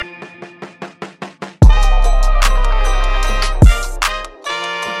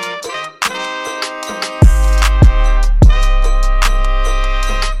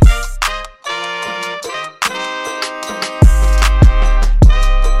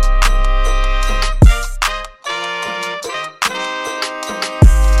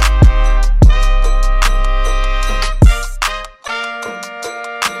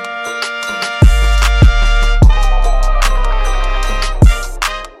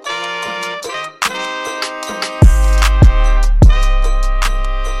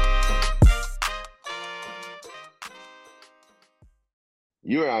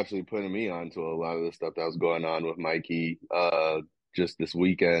you were actually putting me on to a lot of the stuff that was going on with Mikey just this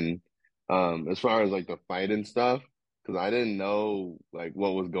weekend. As far as like the fight and stuff, because I didn't know like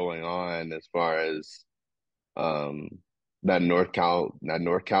what was going on as far as um that North Cal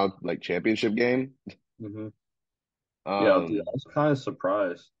like championship game. hmm Yeah, dude, I Um was kind of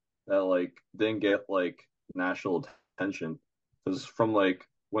surprised that like didn't get like national attention because from like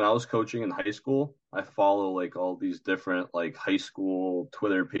when I was coaching in high school, I follow like all these different like high school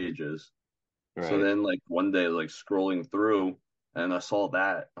Twitter pages. So right. then like one day like scrolling through and I saw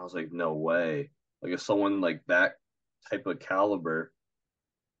that I was like, no way. Like if someone like that type of caliber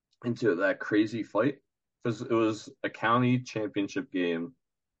into that crazy fight because it was a county championship game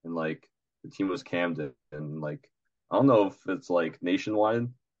and like the team was Camden and like I don't know if it's like nationwide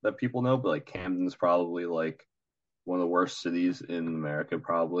that people know, but like Camden's probably like one of the worst cities in America,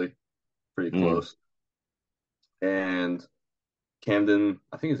 probably pretty Mm. close. And Camden,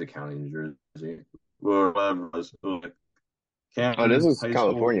 I think it's a county in New Jersey, or whatever it was like Oh, this Camden is High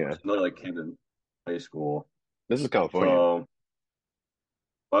School California. versus another like Camden High School. This is California. So,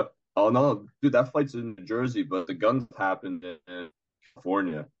 but oh no, dude, that fight's in New Jersey, but the guns happened in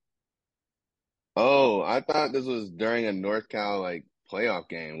California. Oh, I thought this was during a North Cal like playoff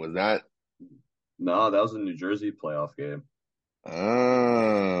game. Was that? No, that was a New Jersey playoff game.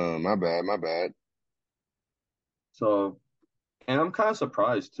 Oh, my bad, my bad. So, and I'm kind of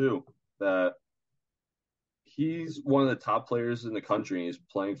surprised too that he's one of the top players in the country and he's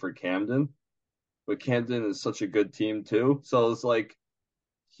playing for Camden, but Camden is such a good team too. So it's like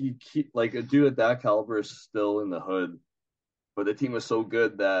like a dude at that caliber is still in the hood, but the team is so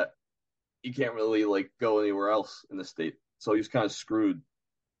good that he can't really like go anywhere else in the state. So he's kind of screwed.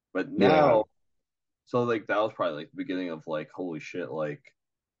 But Yeah, now, so like that was probably like the beginning of like holy shit, like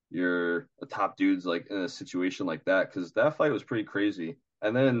you're a top dude's like in a situation like that because that fight was pretty crazy.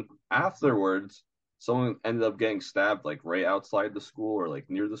 And then afterwards, someone ended up getting stabbed like right outside the school or like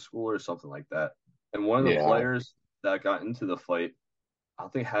near the school or something like that. And one of the yeah. players that got into the fight, I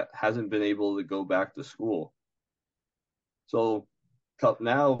think hasn't been able to go back to school. So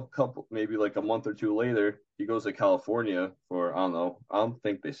now, couple maybe like a month or two later, he goes to California for I don't know. I don't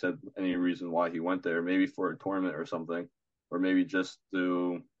think they said any reason why he went there. Maybe for a tournament or something, or maybe just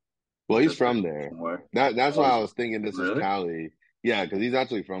to Well, he's visit from there. somewhere. That's Oh, why I was thinking this is really? Cali. Yeah, because he's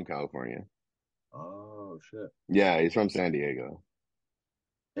actually from California. Oh shit. Yeah, he's from San Diego.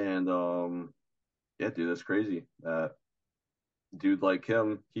 And yeah, dude, that's crazy. That dude like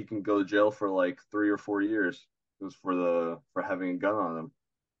him, he can go to jail for like 3 or 4 years just for having a gun on him.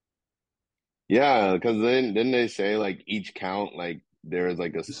 Yeah, because then didn't they say like each count like there is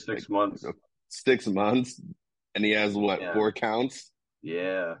like Six a months. 6 months, and he has what, Yeah. 4 counts?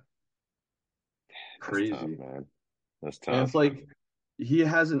 Yeah. That's tough, Crazy. man. That's And tough. it's like he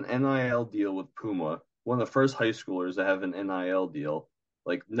has an NIL deal with Puma, one of the first high schoolers to have an NIL deal.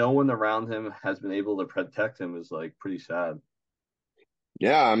 Like no one around him has been able to protect him is like pretty sad.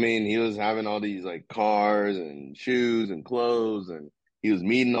 Yeah, I mean, he was having all these like cars and shoes and clothes, and he was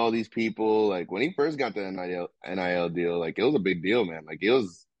meeting all these people. Like when he first got the NIL deal, like it was a big deal, man.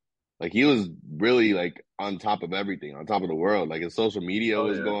 He was really like on top of everything, on top of the world. Like his social media Oh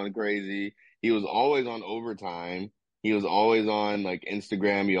was yeah. going crazy. He was always on overtime. He was always on like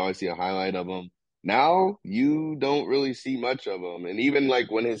Instagram. You always see a highlight of him. Now you don't really see much of him. And even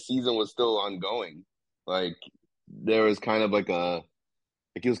like when his season was still ongoing, like there was kind of like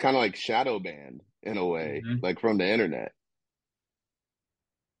he was kind of like shadow banned in a way, hmm like from the internet.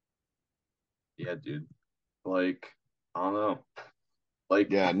 Yeah, dude. Like I don't know. Like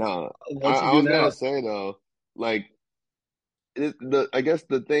Yeah, no. I, what's he I do was gonna now? say though, like I guess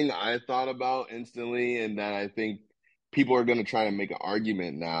the thing I thought about instantly, and that I think people are gonna try to make an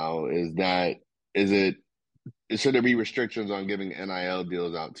argument now is that is it should there be restrictions on giving NIL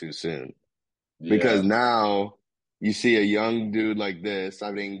deals out too soon? Because Yeah. now you see a young dude like this.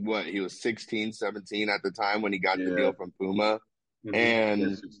 I mean, what, he was 16, 17 at the time when he got the Yeah. deal from Puma. Yeah,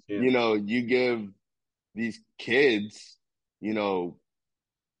 And, 16. you give these kids, you know,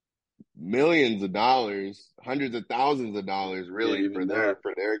 millions of dollars, hundreds of thousands of dollars Yeah, really for even their that.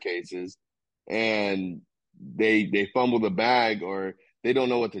 cases. And they fumble the bag, or they don't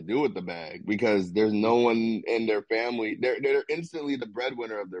know what to do with the bag because there's no one in their family. They're instantly the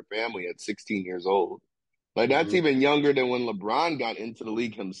breadwinner of their family at 16 years old. Like that's hmm even younger than when LeBron got into the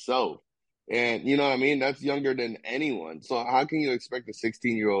league himself. And you know what I mean? That's younger than anyone. So how can you expect a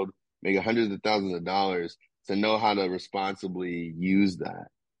 16-year-old make hundreds of thousands of dollars to know how to responsibly use that?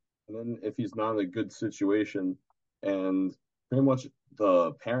 And then if he's not in a good situation, and pretty much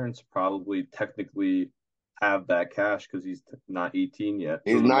the parents probably technically have that cash because he's not 18 yet.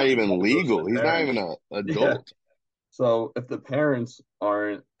 So He's the not money even kind of goes to legal. the He's not even parents. a Yeah. adult. So if the parents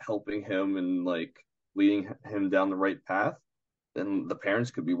aren't helping him and like leading him down the right path, then the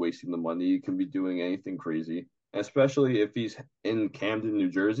parents could be wasting the money. He could be doing anything crazy. And especially if he's in Camden, New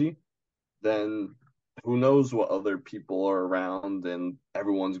Jersey, then who knows what other people are around and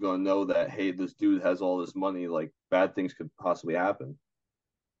everyone's going to know that, hey, this dude has all this money. Like bad things could possibly happen.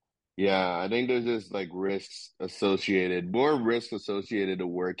 Yeah, I think there's just like risks associated, more risks associated to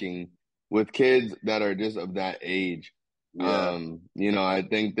working with kids that are just of that age. Yeah. I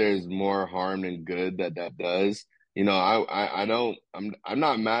think there's more harm than good that does. I don't, I'm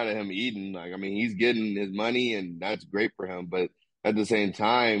not mad at him eating. Like, I mean, he's getting his money and that's great for him. But at the same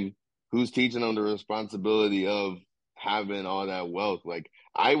time, who's teaching him the responsibility of having all that wealth? Like,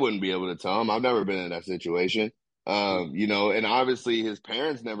 I wouldn't be able to tell him. I've never been in that situation. And obviously his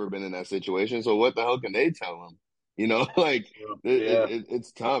parents never been in that situation, so what the hell can they tell him? Like Yeah.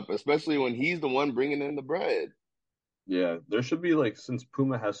 it's tough, especially when he's the one bringing in the bread. Yeah. There should be like, since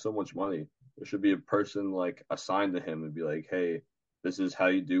Puma has so much money, there should be a person like assigned to him and be like, hey, this is how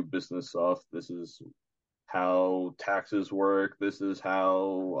you do business stuff. This is how taxes work. This is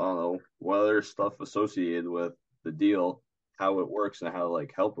how, I don't know, what other stuff associated with the deal, how it works, and how to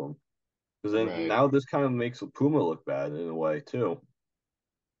like help them. Because then Right. now this kind of makes Puma look bad in a way too.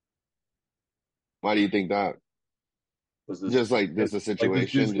 Why do you think that? Because this, Just like because this a like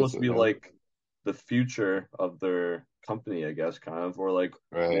this dude's situation, just supposed to with be him. like the future of their company, I guess, kind of, or like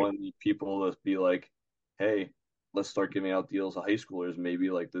Right. one of the people to be like, hey, let's start giving out deals to high schoolers. Maybe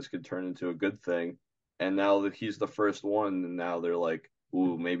like this could turn into a good thing. And now that he's the first one, and now they're like,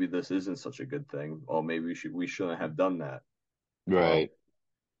 ooh, maybe this isn't such a good thing. Oh, maybe we shouldn't have done that. So, Right.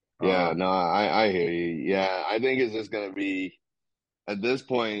 Yeah, uh, no, I hear you. Yeah, I think it's just gonna be at this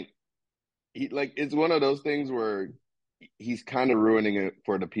point, it's one of those things where he's kind of ruining it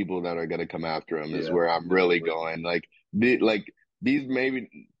for the people that are going to come after him is yeah, where I'm really definitely. going. Like these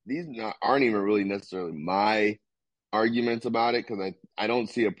aren't even really necessarily my arguments about it because I don't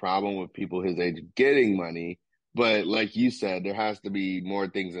see a problem with people his age getting money, but like you said, there has to be more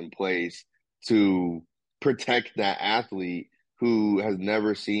things in place to protect that athlete who has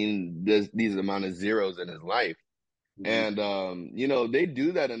never seen these amount of zeros in his life. Hmm. And they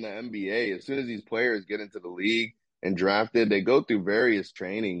do that in the NBA. As soon as these players get into the league and drafted, they go through various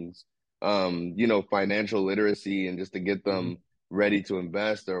trainings, financial literacy and just to get Hmm. them ready to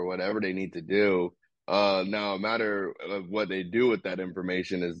invest or whatever they need to do. Now a matter of what they do with that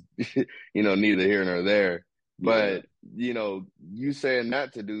information is, neither here nor there. Yeah, But, you saying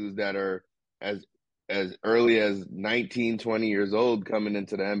that to dudes that are as as early as 19, 20 years old coming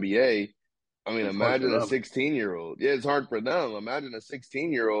into the NBA. I mean, it's hard for imagine a them. 16-year-old. Yeah, it's hard for them. Imagine a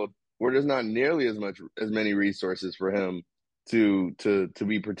 16-year-old where there's not nearly as many resources for him to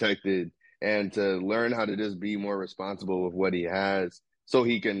be protected and to learn how to just be more responsible with what he has so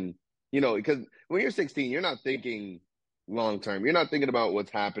he can, because when you're 16, you're not thinking long term. You're not thinking about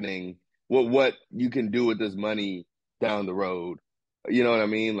what's happening, what you can do with this money down the road. You know what I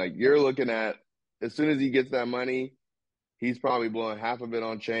mean? Like you're looking at as soon as he gets that money, he's probably blowing half of it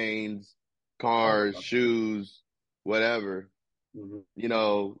on chains, Oh cars, yeah. shoes, whatever. Hmm.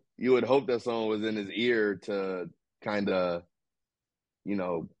 You would hope that someone was in his ear to kind of, you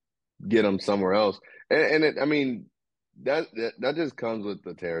know, get him somewhere else. I mean, that just comes with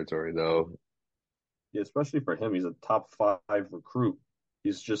the territory, though. Yeah, especially for him, he's a top five recruit.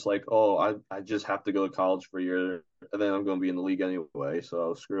 He's just like, oh, I just have to go to college for a year, and then I'm going to be in the league anyway,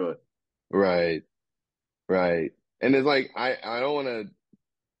 so screw it. Right, right. And it's like I don't want to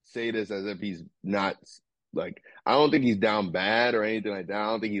say this as if he's not like I don't think he's down bad or anything like that. I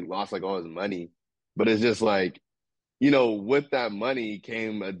don't think he lost like all his money, but it's just like with that money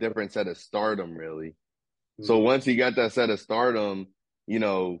came a different set of stardom, really. So Hmm. once he got that set of stardom, you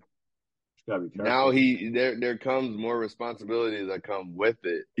know, Just gotta be now careful. there comes more responsibilities that come with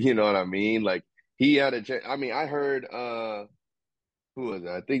it. You know what I mean? Like he had a I mean, I heard who was it?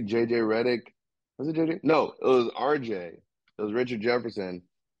 I think JJ Redick. Was it JJ? No, it was RJ. It was Richard Jefferson.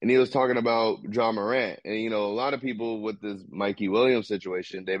 And he was talking about John Morant. And a lot of people with this Mikey Williams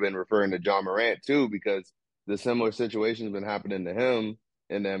situation, they've been referring to John Morant too, because the similar situation's been happening to him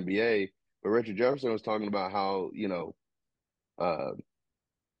in the NBA. But Richard Jefferson was talking about how, uh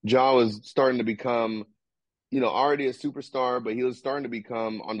John was starting to become, already a superstar, but he was starting to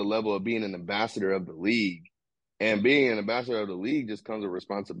become on the level of being an ambassador of the league. And being an ambassador of the league just comes with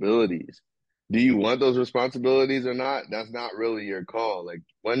responsibilities. Do you want those responsibilities or not? That's not really your call. Like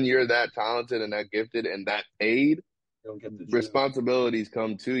when you're that talented and that gifted and that paid, You don't get to choose. responsibilities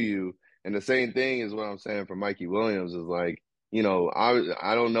come to you. And the same thing is what I'm saying for Mikey Williams is like,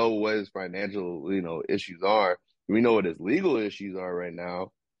 I don't know what his financial, issues are. We know what his legal issues are right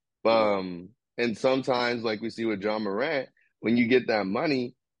now. Yeah. And sometimes, like we see with John Morant, when you get that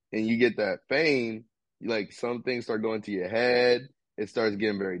money and you get that fame, like some things start going to your head. It starts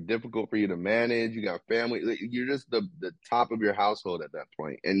getting very difficult for you to manage. You got family. Like, you're just the top of your household at that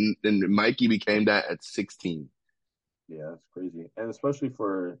point. And then Mikey became that at 16. Yeah, it's crazy. And especially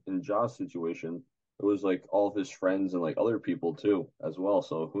for in Ja's situation, it was like all of his friends and like other people too as well.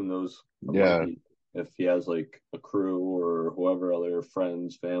 So who knows for Yeah, Mikey if he has like a crew or whoever other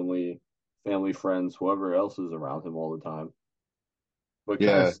friends, family friends, whoever else is around him all the time. But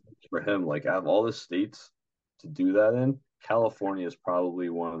kind of yeah. sucks for him, like out of all the states to do that in, California is probably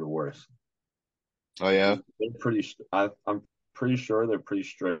one of the worst Oh yeah, because they're I'm pretty sure they're pretty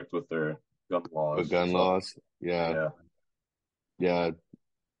strict with their gun with laws. gun So laws. Yeah, yeah. yeah.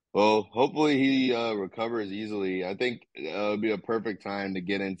 Well, hopefully he recovers easily. I think it'll be a perfect time to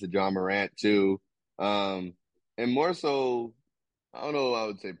get into John Morant too. Um, and more so, I don't know, I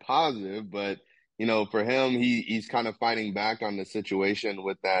would say positive, but for him, he's kind of fighting back on the situation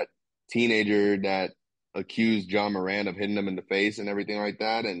with that teenager that accused John Morant of hitting him in the face and everything like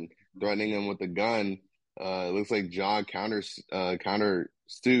that, and threatening him with a gun. It looks like John counter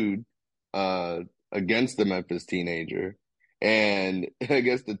sued uh, against the Memphis teenager, and I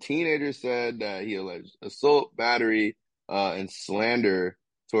guess the teenager said that he alleged assault, battery, and slander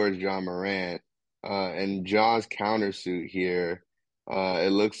towards John Morant. And Ja's countersuit here,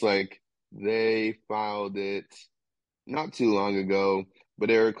 it looks like they filed it not too long ago, but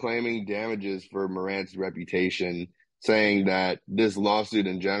they were claiming damages for Morant's reputation, saying that this lawsuit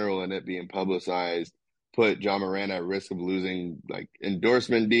in general and it being publicized put John Morant at risk of losing like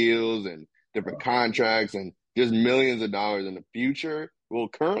endorsement deals and different contracts and just millions of dollars in the future. Well,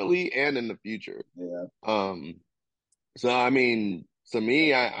 currently and in the future. Yeah. Um, so I mean, to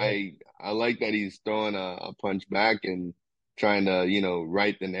me, I like that he's throwing a punch back and trying to,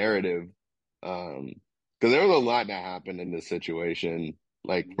 write the narrative. Because there was a lot that happened in this situation,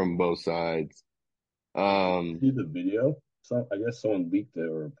 like from both sides. Um, See the video? So I guess someone leaked it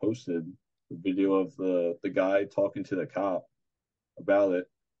or posted the video of the guy talking to the cop about it,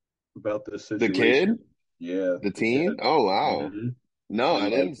 about this the kid, situation. Yeah, the the teen. kid. Oh wow, hmm no, I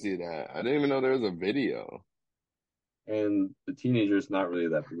And like, didn't see that. I didn't even know there was a video. and the teenager's not really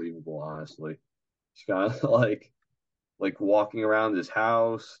that believable, honestly. He's kind of like walking around his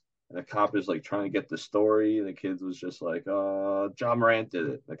house, and the cop is like trying to get the story. And the kid was just like, John Morant did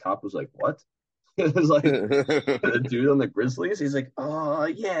it." The cop was like, "What?" It was like the dude on the Grizzlies. He's like, "Oh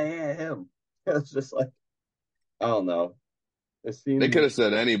yeah, yeah, him." It's just like I don't know. It They could seems have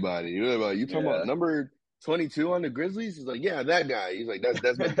said anybody. You talking about yeah. number 22 on the Grizzlies? He's like, yeah, that guy. He's like, that's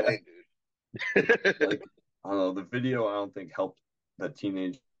Desmond Bain, dude. Like I don't know. The video I don't think helped that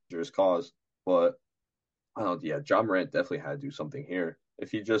teenager's cause, but I don't. Yeah, John Morant definitely had to do something here.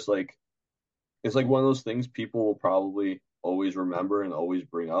 If he just like, it's like one of those things people will probably always remember and always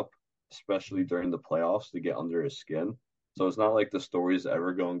bring up, especially during the playoffs to get under his skin. So it's not like the story's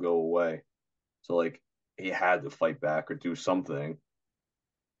ever going to go away. So like he had to fight back or do something,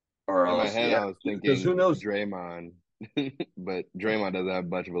 or In my else head, yeah, I was because who thinking knows? Draymond, but Draymond doesn't have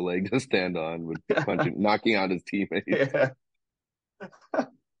much of a leg to stand on with punching, knocking out his teammates. Yeah,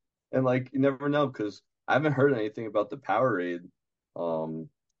 and like you never know because I haven't heard anything about the Powerade um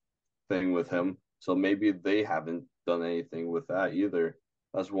thing with him, so maybe they haven't done anything with that either.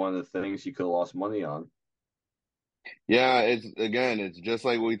 That's one of the things he could have lost money on. Yeah, it's just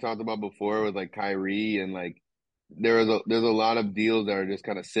like what we talked about before with like Kyrie and like there's a lot of deals that are just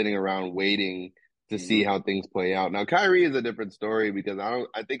kind of sitting around waiting to see hmm how things play out. Now Kyrie is a different story because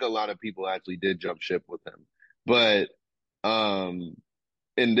I think a lot of people actually did jump ship with him. But um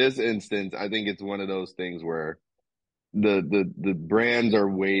in this instance, I think it's one of those things where the brands are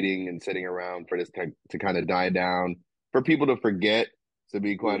waiting and sitting around for this to kind of die down, for people to forget, to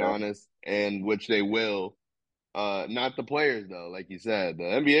be quite Yeah, honest, and which they will. Not the players though, like you said,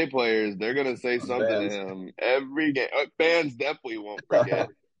 the NBA players, they're gonna say something to Vans. him every game. Fans definitely won't forget.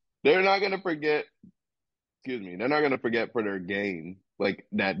 They're not gonna forget. Excuse me. They're not gonna forget for their game, like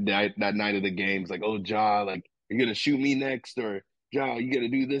that night of the games. Like, oh, Ja, like you're gonna shoot me next, or Ja, you gonna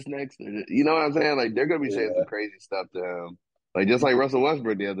do this next, or, you know what I'm saying? Like they're gonna be saying some Yeah. crazy stuff to him. Like just like Russell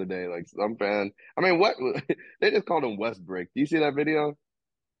Westbrook the other day. Like some fan. I mean, what they just called him Westbrick. Do you see that video?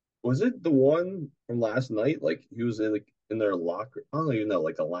 Was it the one from last night? Like he was in like in their locker. I don't even know,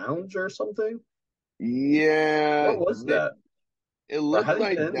 like a lounge or something. Yeah, What was that? it Or how looked did he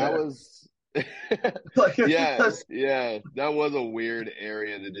get like in that there? was. Like Yeah, that's yeah, that was a weird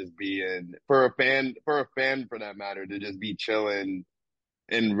area to just be in for a fan for that matter to just be chilling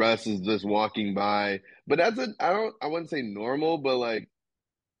and Russ is just walking by. But I wouldn't say normal, but like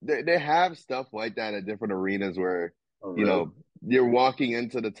they have stuff like that at different arenas where, oh you really? know, you're walking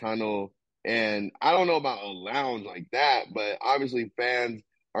into the tunnel and I don't know about a lounge like that, but obviously fans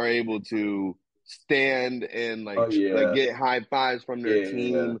are able to stand and Oh like yeah, get high fives from their yeah.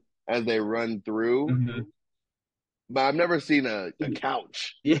 team as they run through. Hmm. But I've never seen a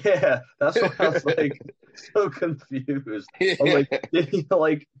couch. Yeah, that's why I was like so confused. I was Yeah. like, did he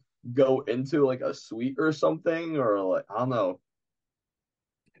like go into like a suite or something, or like I don't know.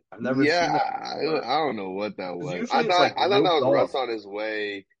 I've never Yeah, seen that before. I don't know what that Because was. usually it's like I thought that roped was Russ off. on his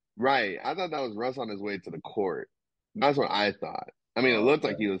way. Right. I thought that was Russ on his way to the court. That's what I thought. I mean, it looked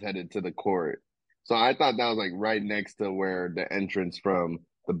like Okay. he was headed to the court. So I thought that was like right next to where the entrance from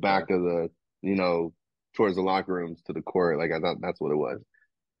the Okay. back of the, you know, towards the locker rooms to the court. Like I thought that's what it was.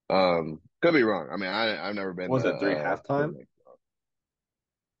 Could be wrong. I mean, I've never been What was it during to halftime? like,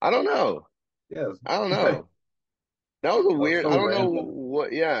 I don't know. Yeah. I don't Okay. know. That was a That was weird. so I don't know random.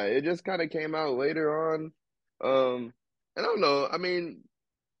 what. Yeah, it just kind of came out later on. And I don't know. I mean,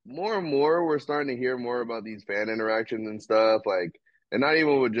 more and more we're starting to hear more about these fan interactions and stuff. Like, and not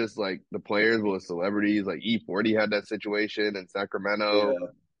even with just like the players, but with celebrities. Like E40 had that situation in Sacramento.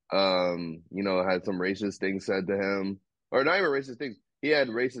 Yeah. You know, had some racist things said to him, or not even racist things. He had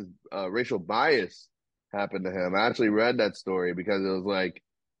racial bias happen to him. I actually read that story because it was like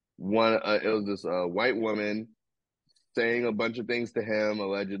it was this white woman saying a bunch of things to him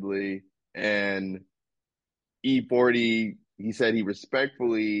allegedly, and E40 he said he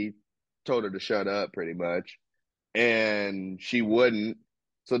respectfully told her to shut up pretty much, and she wouldn't.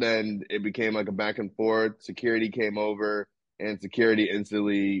 So then it became like a back and forth. Security came over, and security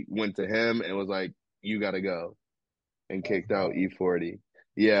instantly went to him and was like, "You got to go," and Oh, kicked out wow. E40.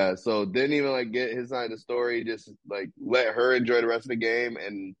 Yeah, so didn't even like get his side of the story. Just like let her enjoy the rest of the game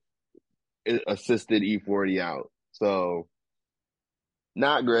and it assisted E40 out. So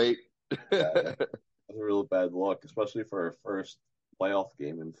not great. Yeah. That's a real bad luck, especially for our first playoff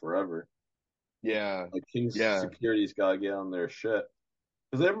game in forever. Yeah, Like King's yeah, security's gotta get on their shit.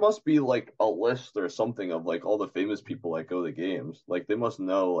 Because there must be like a list or something of like all the famous people that go to games. Like they must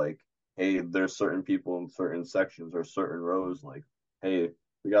know like, hey, there's certain people in certain sections or certain rows. Like, hey,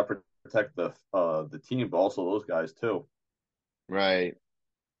 we gotta protect the team, but also those guys too. right.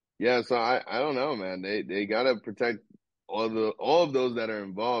 Yeah, so I don't know, man. They gotta protect all of those that are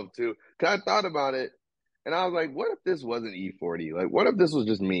involved too. 'Cause I thought about it, and I was like, what if this wasn't E40? Like, what if this was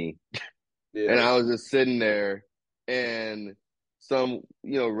just me? And Yeah. I was just sitting there, and some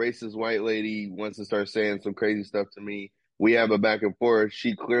racist white lady wants to start saying some crazy stuff to me. We have a back and forth.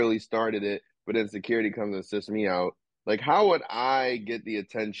 She clearly started it, but then security comes and assists me out. Like, how would I get the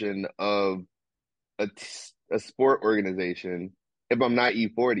attention of a sport organization if I'm not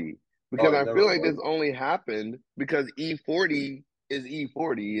E40? Oh, Because it I feel never like this would. only happened because E40 is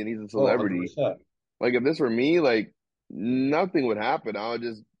E40 and he's a Oh, celebrity. 100%. Like if this were me, like nothing would happen. I would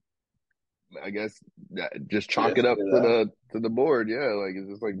just, I guess, just Yeah, chalk it up figure it out. to the board. Yeah, like it's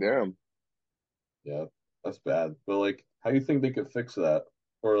just like damn. Yeah, that's bad. But like, how do you think they could fix that?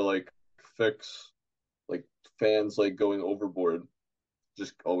 Or like fix like fans like going overboard?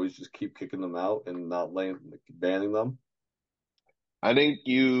 Just always just keep kicking them out and not letting like, banning them. I think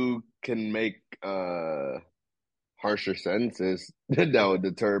you can make harsher sentences that would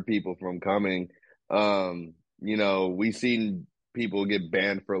deter people from coming. We've seen people get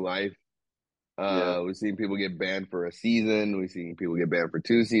banned for life. Yeah. We've seen people get banned for a season. We've seen people get banned for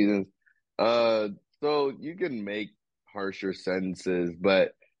 2 seasons. Uh, so you can make harsher sentences,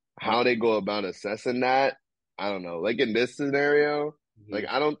 but how they go about assessing that, I don't know. Like in this scenario, like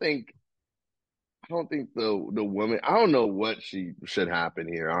Hmm. I don't think the woman. I don't know what she should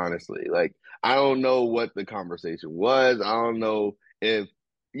happen here. Honestly, like I don't know what the conversation was. I don't know if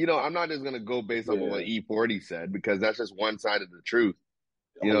I'm not just gonna go based off of what Yeah. E40 said because that's just one side of the truth.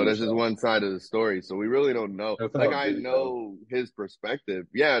 That's just 100%. one side of the story. So we really don't know. Like Without I video. know his perspective.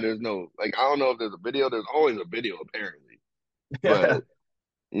 Yeah, there's no like I don't know if there's a video. There's always a video apparently, Yeah. but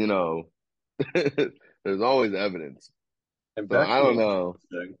you know, there's always evidence. And So back I to don't the know.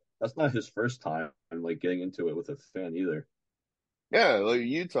 thing. That's not his first time like getting into it with a fan either. Yeah, like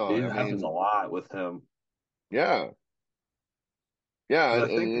Utah. It I happens a mean, lot with him. yeah. Yeah, Because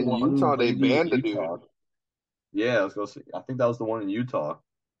I and think in one Utah they lady in banned the dude. Utah. Yeah, I was gonna say. I think that was the one in Utah.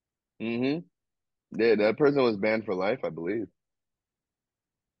 Hmm. Yeah, that person was banned for life, I believe.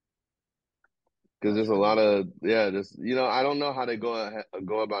 because That's there's a crazy. lot of just I don't know how they go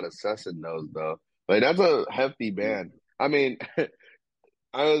about assessing those though. Like that's a hefty ban. I mean,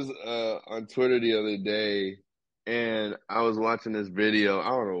 I was on Twitter the other day and I was watching this video. I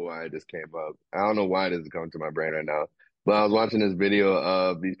don't know why it just came up. I don't know why this is coming to my brain right now. But I was watching this video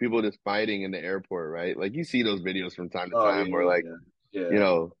of these people just fighting in the airport, right? Like you see those videos from time to Oh time where yeah, like, yeah, you yeah.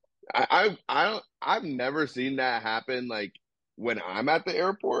 know, I've never seen that happen like when I'm at the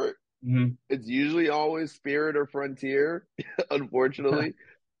airport. Hmm. It's usually always Spirit or Frontier, unfortunately.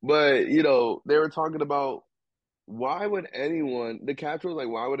 But, they were talking about why would the capture was like,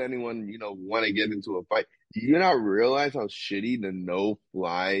 why would anyone, want to get into a fight? Do you not realize how shitty the no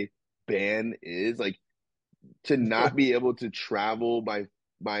fly ban is? Like to not be able to travel by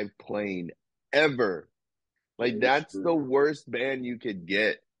plane ever. Yeah, Like you're that's the screwed. worst ban you could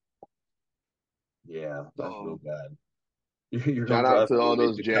get. Yeah, that's real So bad. You're gonna shout out drive to all all the way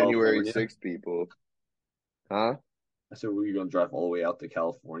those to January California. 6th people. Huh? I said, "Were you gonna drive all the way out to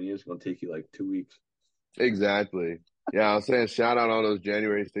California? It's gonna take you like 2 weeks." Exactly. Yeah, I was saying shout out all those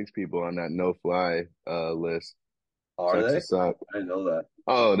January 6th people on that no fly list. Are Sucks to they? suck. I didn't know that.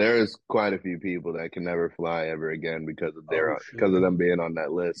 Oh, there's quite a few people that can never fly ever again Oh because of shit, them being on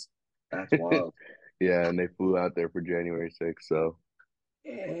that list. that's wild. Yeah, and they flew out there for January 6th, so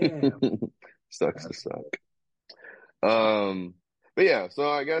Damn, sucks to that's suck. cool. But yeah, so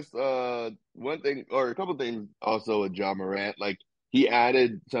I guess one thing or a couple things also with John Morant, like he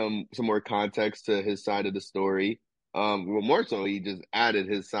added some more context to his side of the story. Well, more so, he just added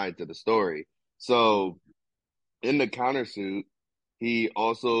his side to the story. So in the countersuit, he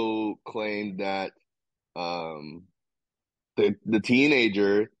also claimed that um the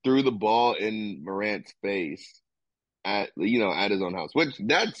teenager threw the ball in Morant's face at his own house, which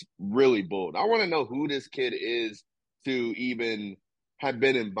that's really bold. I want to know who this kid is to even have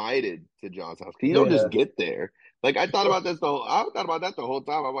been invited to John's house. 'Cause you don't just Yeah, get there. Like I thought about that the whole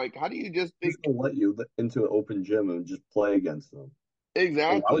time. I'm like, how do you just who's think gonna let you into an open gym and just play against them?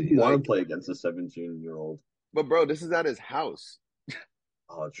 Like, why would exactly? you want to Like, play against a 17-year-old? but bro, this is at his house.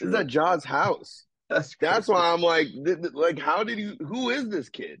 Oh, This is at true. John's house. That's That's crazy. why I'm like, like, who is this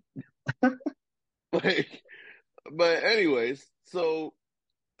kid? Like, but anyways, so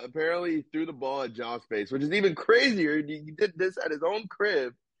apparently he threw the ball at John's face, which is even crazier. He did this at his own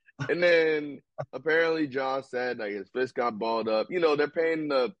crib. And then apparently Josh said like his fist got balled up. They're painting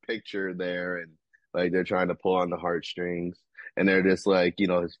the picture there and like they're trying to pull on the heartstrings. And they're just like,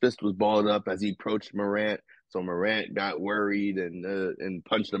 his fist was balled up as he approached Morant. So Morant got worried and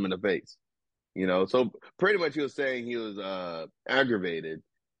punched him in the face. So pretty much he was saying he was aggravated.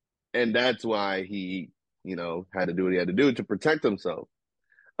 And that's why he, had to do what he had to do to protect himself.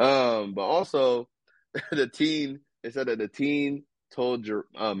 But also they said that the teen told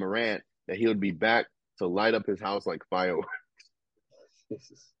Morant that he would be back to light up his house like fireworks.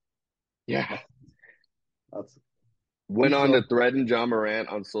 Jesus. Yeah. That's Went he's on going. to threaten John Morant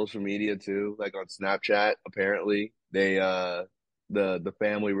on social media too, like on Snapchat, apparently. The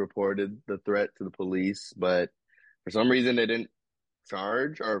family reported the threat to the police, but for some reason they didn't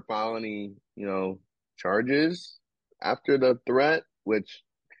charge or file any, charges after the threat, which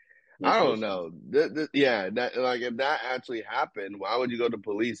I Makes no don't sense. know. Yeah, that like if that actually happened, why would you go to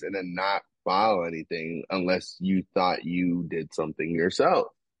police and then not file anything unless you thought you did something yourself?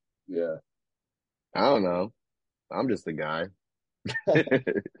 Yeah. I don't know. I'm just a guy.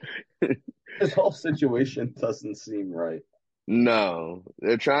 This whole situation doesn't seem right. No,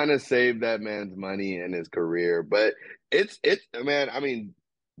 they're trying to save that man's money and his career, but it's man. I mean,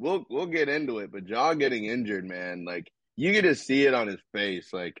 we'll get into it, but Jaw getting injured, man. Like you get to see it on his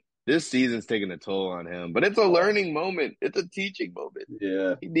face. Like this season's taking a toll on him, but it's a Uh, learning moment. It's a teaching moment.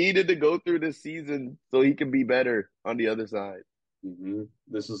 yeah. He needed to go through this season so he can be better on the other side.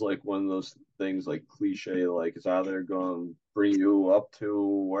 This is like one of those things like cliche, like it's either going to bring you up to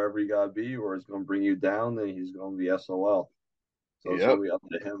wherever you gotta be, or it's going to bring you down, and he's going to be SOL. So it's going Yep, to be up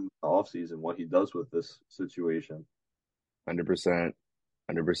to him off season what he does with this situation. 100%,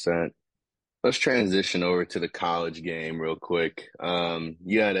 100%. Let's transition over to the college game real quick.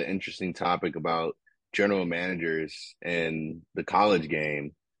 You had an interesting topic about general managers and the college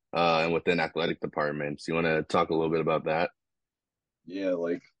game, and within athletic departments. You want to talk a little bit about that? Yeah,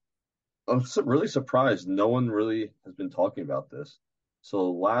 like really surprised. No one really has been talking about this.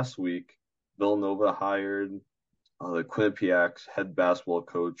 So last week, Villanova hired the Quinnipiac's head basketball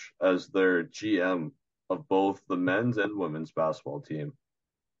coach as their GM of both the men's and women's basketball team.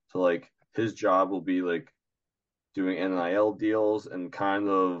 So like his job will be like doing NIL deals and kind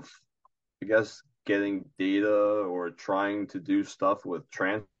of, I guess, getting data or trying to do stuff with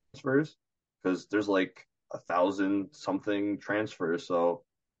transfers. because there's like 1,000 something transfers. So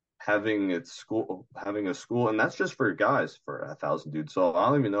having a school, and that's just for guys for 1,000 dudes. So I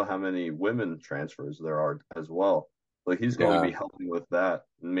don't even know how many women transfers there are as well. Like he's going to Yeah. be helping with that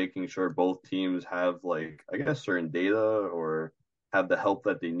and making sure both teams have like I guess certain data or have the help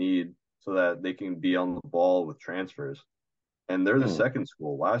that they need so that they can be on the ball with transfers. And they're the Hmm. second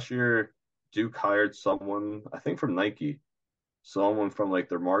school. Last year, Duke hired someone, I think from Nike, someone from like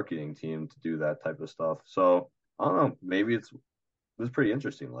their marketing team to do that type of stuff. So I don't know. Maybe it was pretty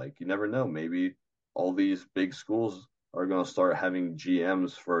interesting. Like you never know. Maybe all these big schools are going to start having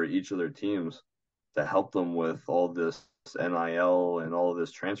GMs for each of their teams to help them with all this NIL and all of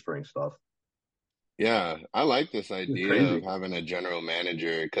this transferring stuff. Yeah, I like this It's idea of crazy. having a general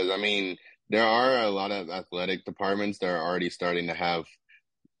manager because I mean, there are a lot of athletic departments that are already starting to have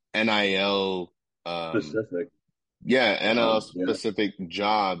NIL, um, Specific. yeah, NIL Yeah. specific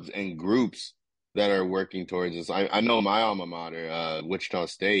jobs and groups that are working towards this. I know my alma mater, Wichita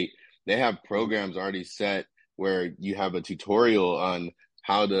State, they have Mhm. programs already set where you have a tutorial on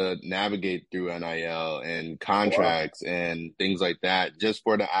how to navigate through NIL and Wow. contracts and things like that, just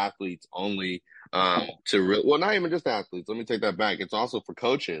for the athletes only. Well, not even just athletes. Let me take that back. It's also for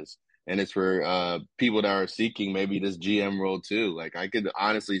coaches and it's for people that are seeking maybe this GM role too. Like I could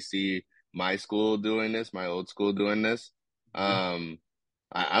honestly see my school doing this, my old school doing this. Mhm. Um,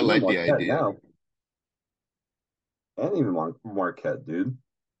 I Even like the Marquette idea. now, and even Marquette, dude.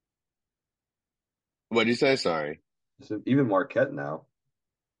 What'd you say? Sorry. So even Marquette now,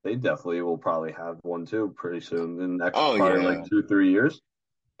 they definitely will probably have one too pretty soon in the next Oh probably like yeah. 2, 3 years.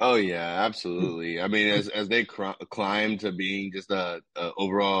 Oh yeah, absolutely. I mean, as they climb to being just a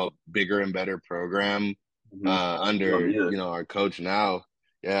overall bigger and better program, Mm-hmm. You don't under need it. our coach now,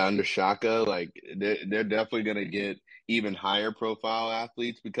 yeah, under Shaka, like they're definitely gonna get even higher profile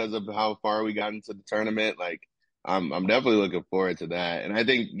athletes because of how far we got into the tournament. Like, I'm definitely looking forward to that, and I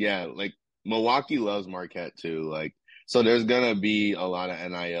think yeah, like Milwaukee loves Marquette too. Like, so there's gonna be a lot of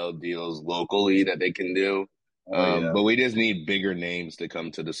NIL deals locally that they can do. Oh yeah. But we just need bigger names to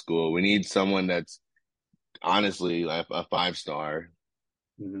come to the school. We need someone that's honestly like a 5 star.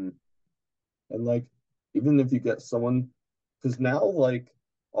 Mm-hmm. And like even if you get someone, because now like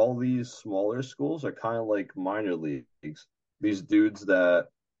all these smaller schools are kind of like minor leagues. These dudes that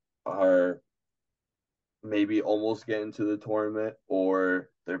are maybe almost getting to the tournament, or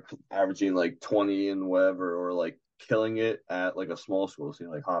they're averaging like 20 and whatever, or like killing it at like a small school, so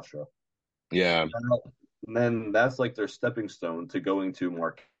like Hofstra. Yeah, And then that's like their stepping stone to going to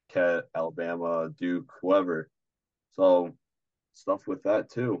Marquette, Alabama, Duke, whoever. So stuff with that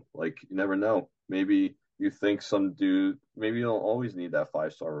too. Like you never know. Maybe you think some dude, maybe you don't always need that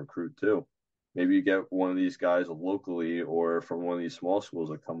 5 star recruit too. Maybe you get one of these guys locally or from one of these small schools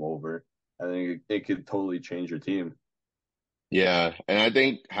that come over. I think it could totally change your team. yeah, and I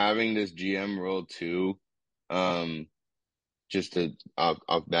think having this GM role too, um, just to off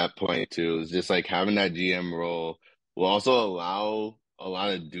that point too, is just like having that GM role will also allow a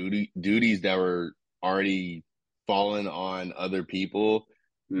lot of duties that were already fallen on other people.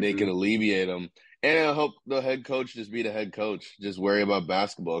 They can Hmm. alleviate them, and it'll help the head coach just be the head coach, just worry about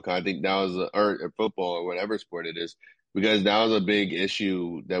basketball. 'Cause I think that was or football or whatever sport it is, because that was a big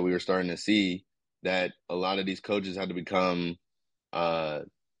issue that we were starting to see that a lot of these coaches had to become uh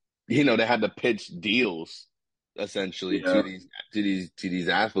they had to pitch deals essentially Yeah. to these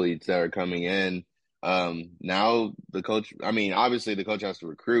athletes that are coming in. Now the coach, I mean, obviously the coach has to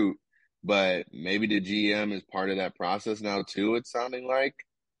recruit, but maybe the GM is part of that process now too, it's sounding like.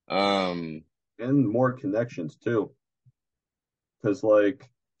 Um, And more connections too. Because like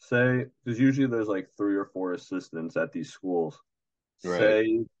say because usually there's like 3 or 4 assistants at these schools. right,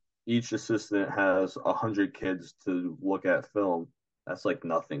 Say each assistant has 100 kids to look at film. That's like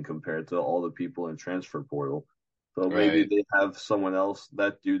nothing compared to all the people in transfer portal. So maybe right. they have someone else.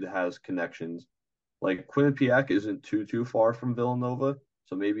 That dude has connections. Like Quinnipiac isn't too far from Villanova,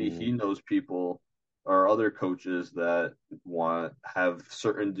 so maybe he Mhm. knows people or other coaches that want have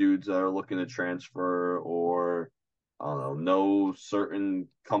certain dudes that are looking to transfer, or I don't know certain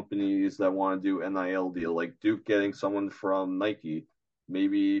companies that want to do NIL deal, like Duke getting someone from Nike.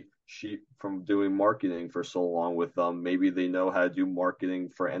 Maybe she from doing marketing for so long with them, maybe they know how to do marketing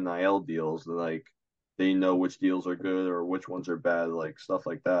for NIL deals, and like they know which deals are good or which ones are bad, like stuff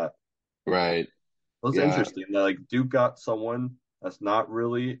like that. Right. It was Yeah. interesting that like Duke got someone that's not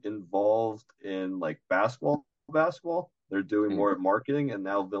really involved in like basketball. They're doing Mm. more marketing, and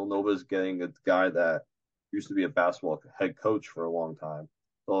now Villanova's getting a guy that used to be a basketball head coach for a long time.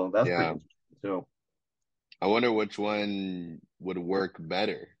 So that's pretty Yeah. interesting too. I wonder which one would work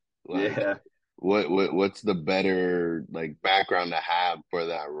better. Like, Yeah. what's the better like background to have for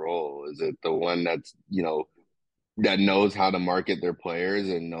that role? Is it the one that's, that knows how to market their players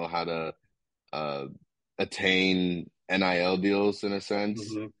and know how to uh, attain NIL deals in a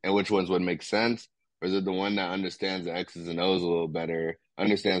sense, Hmm. and which ones would make sense? Or is it the one that understands the X's and O's a little better,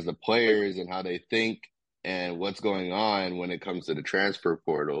 understands the Like, players and how they think and what's going on when it comes to the transfer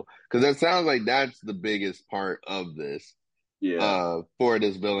portal? Because that sounds like that's the biggest part of this yeah, for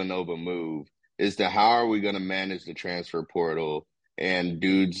this Villanova move is to how are we going to manage the transfer portal and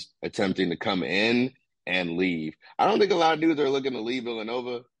dudes attempting to come in and leave. I don't think a lot of dudes are looking to leave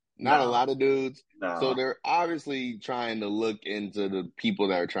Villanova. Not a nah, lot of dudes. So nah. they're obviously trying to look into the people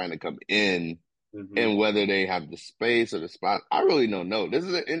that are trying to come in Hmm. and whether they have the space or the spot. I really don't know. This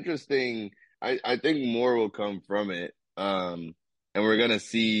is an interesting. I think more will come from it. And we're gonna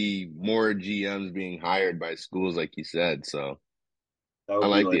see more GMs being hired by schools, like you said. So That I would be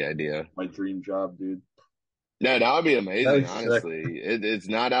like like the idea. my dream job, dude. Yeah, that would be That amazing, is sick. honestly. It's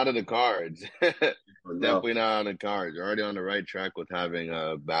not out of the cards. But no, Definitely not out of the cards. You're already on the right track with having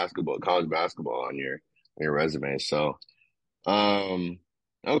college basketball on your resume. So, um,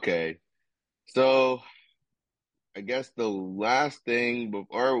 okay. So I guess the last thing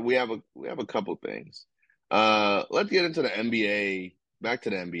before we have a couple things. Let's get into the NBA. Back to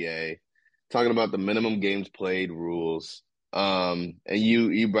the NBA. Talking about the minimum games played rules. And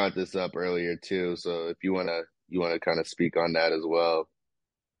you brought this up earlier too. So if you wanna kind of speak on that as well.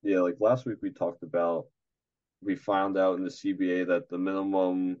 yeah, like last week we talked about we found out in the CBA that the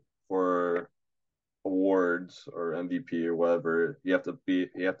minimum for awards or MVP or whatever, you have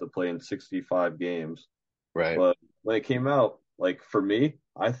to play in 65 games. Right. But when it came out, like for me,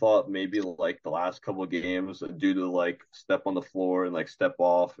 I thought maybe like the last couple of games, due to like step on the floor and like step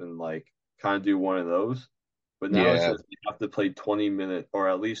off and like kind of do one of those. But now it Yeah. says you have to play 20 minutes or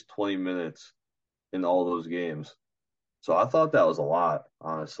at least 20 minutes in all those games. So I thought that was a lot,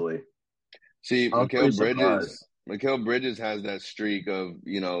 honestly. See, I was pretty surprised. Mikal Bridges has that streak of,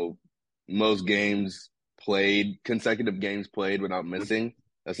 most games played, consecutive games played without missing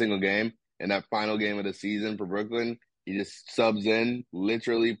a single game. And that final game of the season for Brooklyn, he just subs in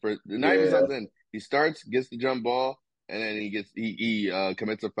literally for not even Yeah, subs in. He starts, gets the jump ball, and then he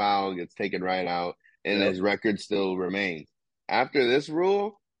commits a foul, gets taken right out, and yep. his record still remains. After this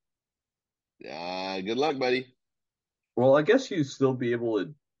rule, good luck, buddy. Well, I guess you'd still be able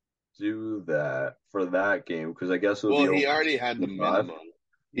to do that for that game because I guess it would Well, be he over already had the 65. minimum.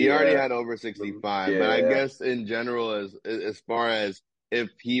 He already Yeah. had over 65, but I Yeah. guess in general, as far as if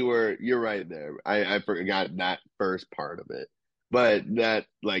he were, you're right there. I forgot that first part of it, but that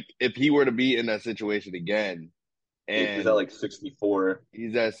like if he were to be in that situation again Yeah, he's at and like 64.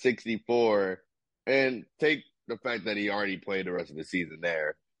 he's at 64, and take the fact that he already played the rest of the season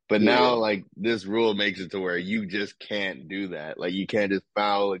there. But now, Yeah. like this rule makes it to where you just can't do that. Like you can't just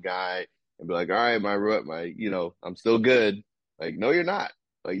foul a guy and be like, "All right, I'm still good." Like, no, you're not.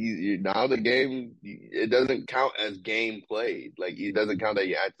 Like now the game, it doesn't count as game played. Like it doesn't count that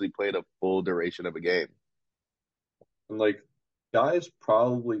you actually played a full duration of a game. And like guys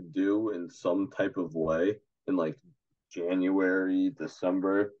probably do in some type of way in like January,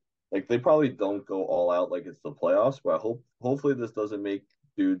 December. Like they probably don't go all out like it's the playoffs, but I hopefully this doesn't make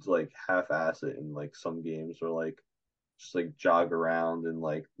dudes like half-ass it in like some games or like just like jog around and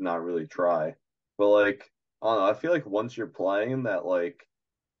like not really try. But like I don't know, I feel like once you're playing that like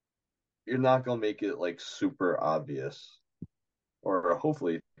you're not gonna make it like super obvious. Or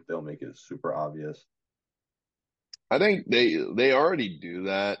hopefully they'll make it super obvious. I think they already do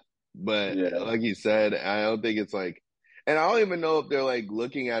that, but Yeah. like you said, I don't think it's like, and I don't even know if they're like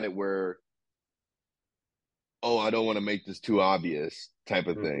looking at it where, oh, I don't want to make this too obvious type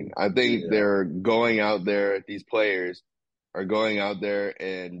of thing. Mhm. I think Yeah. they're going out there, these players are going out there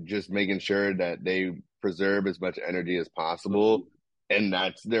and just making sure that they preserve as much energy as possible. Mhm. And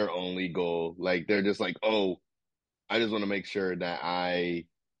that's their only goal. Like they're just like, oh, I just want to make sure that I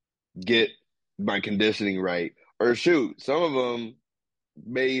get my conditioning right. Or shoot, some of them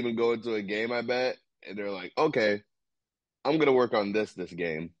may even go into a game, I bet, and they're like, okay, I'm gonna work on this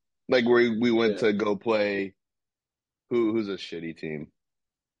game. Like we went Yeah. to go play who's a shitty team.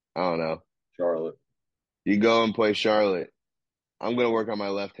 I don't know. Charlotte. You go and play Charlotte. I'm gonna work on my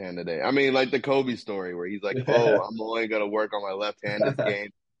left hand today. I mean, like the Kobe story where he's like, "Oh, Yeah. I'm only gonna work on my left hand this game,"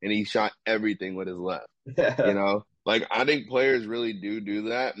 and he shot everything with his left. You Yeah. know, like I think players really do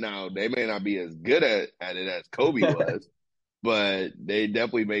that. Now they may not be as good at it as Kobe was, but they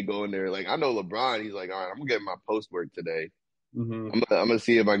definitely may go in there. Like I know LeBron, he's like, "All right, I'm gonna get my post work today. Hmm. I'm gonna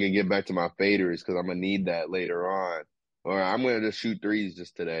see if I can get back to my faders because I'm gonna need that later on, or I'm gonna just shoot threes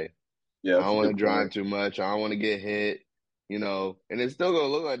just today." Yeah, I that's a don't want good to drive point. too much. I don't want to get hit, and it's still gonna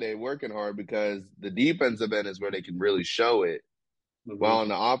look like they're working hard because the defensive end is where they can really show it. While Hmm. on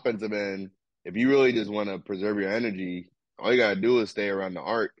the offensive end, if you really just want to preserve your energy, all you gotta do is stay around the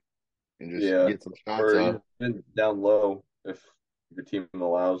arc and just Yeah, get some shots or up. even down low if your team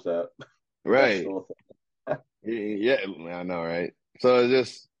allows that. That's Right. still a thing. Yeah, I know, right? So it's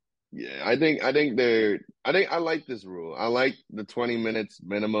just, yeah, I think I like this rule. I like the 20 minutes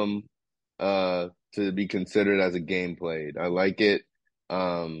minimum to be considered as a game played. I like it.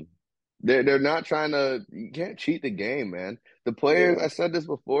 Um they're not trying to you can't cheat the game, man. The players, Yeah. I said this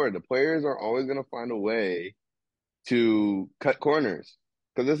before, the players are always gonna find a way to cut corners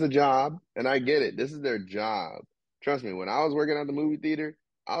because it's a job, and I get it. This is their job. Trust me, when I was working at the movie theater,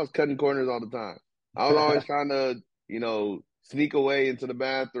 I was cutting corners all the time. I was always trying to, sneak away into the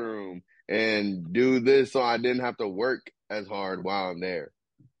bathroom and do this so I didn't have to work as hard while I'm there.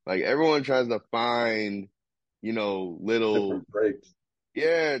 Like everyone tries to find, little Different breaks.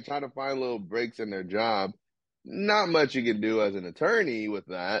 yeah, try to find little breaks in their job. Not much you can do as an attorney with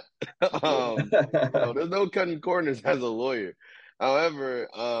that. Yeah. There's no cutting corners as a lawyer. However,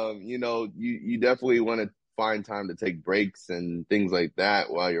 you definitely want to find time to take breaks and things like that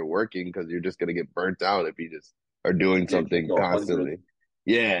while you're working because you're just gonna get burnt out if you just are doing Yeah, can't something go 100. constantly.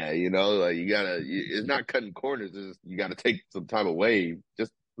 Yeah, like it's not cutting corners. It's just, you gotta take some time away,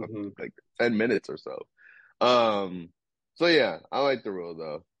 just Hmm. like 10 minutes or so. Um, so yeah, I like the rule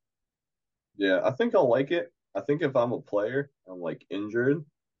though. Yeah, I think I'll like it. I think if I'm a player, I'm like injured,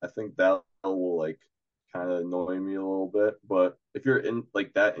 I think that will like kind of annoy me a little bit. But if you're in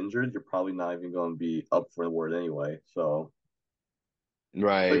like that injured, you're probably not even going to be up for the award anyway. So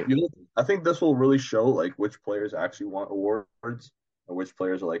like Right. I think this will really show like which players actually want awards and which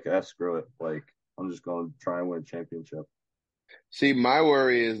players are like, ah, screw it. Like I'm just going to try and win a championship. See, my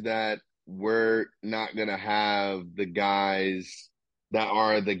worry is that we're not gonna have the guys that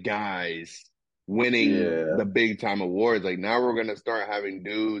are the guys winning Yeah, the big time awards. Like now we're gonna start having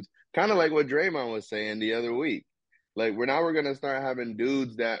dudes, kind of like what Draymond was saying the other week. Like we're gonna start having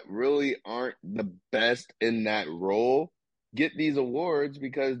dudes that really aren't the best in that role get these awards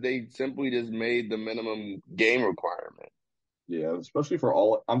because they simply just made the minimum game requirement. yeah, especially for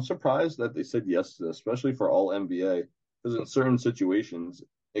all. I'm surprised that they said yes to this, especially for all NBA, because in certain situations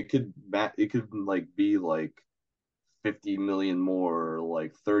it could like be like 50 million more, or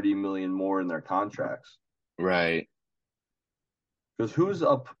like 30 million more in their contracts. Right. Because who's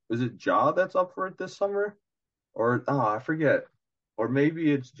up? Is it Ja that's up for it this summer? Or oh, I forget. Or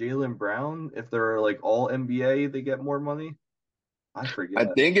maybe it's Jalen Brown. If they're like all NBA, they get more money. I I forget.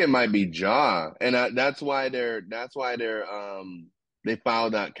 think it might be Ja, and they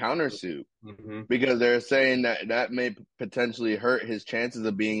filed that countersuit Hmm. because they're saying that may potentially hurt his chances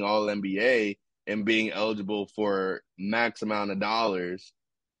of being All NBA and being eligible for max amount of dollars.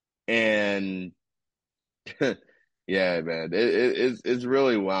 And yeah, man, it's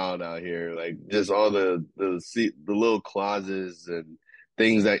really wild out here. Like just all the little clauses and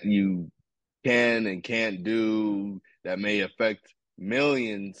things that you can and can't do that may affect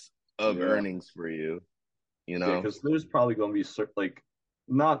millions of Yeah. earnings for you, you Yeah, know? because there's probably going to be like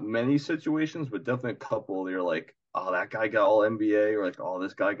not many situations, but definitely a couple. They're like, oh, that guy got all NBA, or like, oh,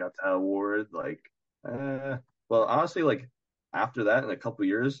 this guy got that award. Like, well, honestly, like after that, in a couple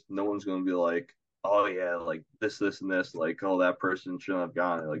years, no one's going to be like, oh yeah, like this, and this. Like, oh, that person shouldn't have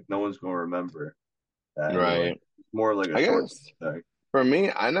gotten it. Like, no one's going to remember that anyway. Right. It's more like a I short guess thing. for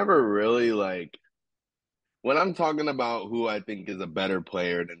me, I never really like when I'm talking about who I think is a better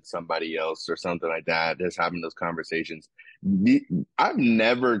player than somebody else or something like that, just having those conversations. I've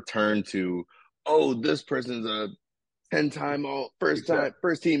never turned to, oh, this person's a 10-time Exactly.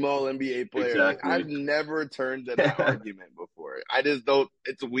 first team all NBA player. Like I've Exactly. never turned to that argument before. I just don't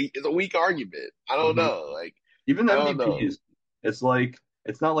it's a weak argument. I don't Hmm. know. Like Even I don't know. MVPs, it's like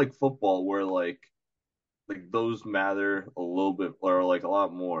it's not like football where like those matter a little bit or like a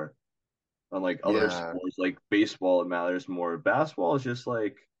lot more. Unlike other Yeah, sports like baseball, it matters more. Basketball is just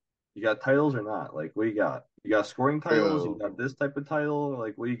like you got titles or not. Like what you got? You got scoring titles. You true. got this type of title.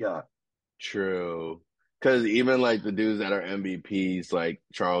 Like what you got? True. Because even like the dudes that are MVPs, like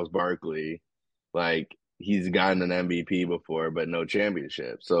Charles Barkley, like he's gotten an MVP before, but no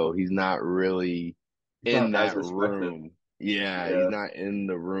championship. So he's not really He's in not as that respected. room. Yeah, he's Yeah. not in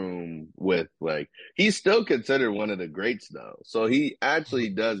the room with like he's still considered one of the greats though. So he actually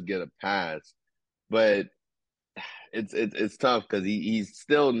does get a pass, but it's tough because he's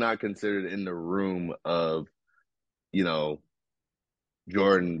still not considered in the room of, you know,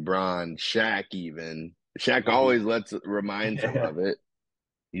 Jordan, Bron, Shaq even. Shaq Hmm. always reminds him Yeah. of it.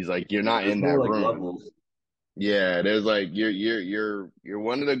 He's like, you're Yeah, not there's in no that like room. levels. Yeah, there's like you're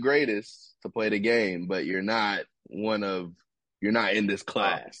one of the greatest to play the game, but you're not in this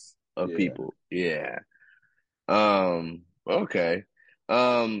Oh, class of yeah. people. Yeah. Okay.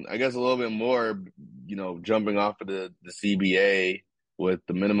 I guess a little bit more, jumping off of the CBA with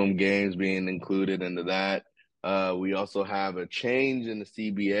the minimum games being included into that. We also have a change in the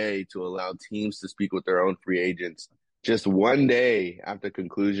CBA to allow teams to speak with their own free agents just one day after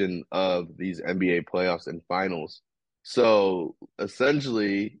conclusion of these NBA playoffs and finals. So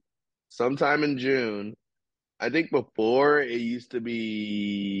essentially, sometime in June, I think before it used to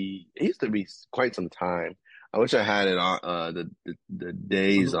be quite some time. I wish I had it on the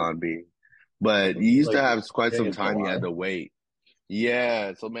days Wasn't on me, I but think you it was used to like the have first quite day some of time you July. had to wait.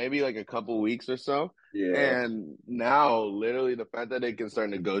 Yeah, so maybe like a couple weeks or so. Yeah, And now, literally, the fact that they can start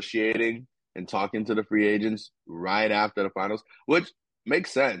negotiating and talking to the free agents right after the finals, which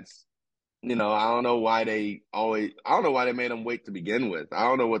makes sense. I don't know why they made them wait to begin with. I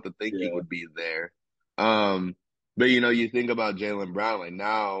don't know what the thinking yeah. would be there. Um, but you think about Jaylen Brown, like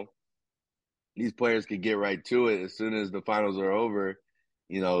now these players could get right to it as soon as the finals are over.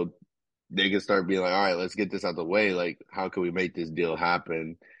 You know, they can start being like, all right, let's get this out the way. Like, how can we make this deal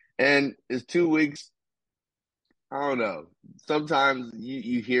happen? And it's 2 weeks. I don't know. Sometimes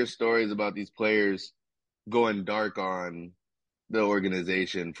you hear stories about these players going dark on the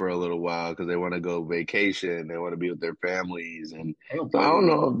organization for a little while because they want to go vacation, they want to be with their families, and I don't so I blame don't him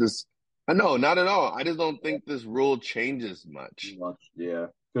know if this. I know, not at all. I just don't think this rule changes much. much. Yeah,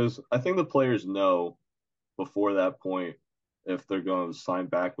 because I think the players know before that point if they're going to sign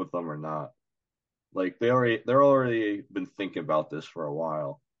back with them or not. Like they're already been thinking about this for a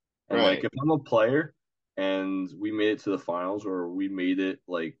while. And like Right? if I'm a player and we made it to the finals or we made it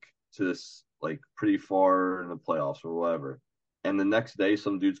like to this like pretty far in the playoffs or whatever, and the next day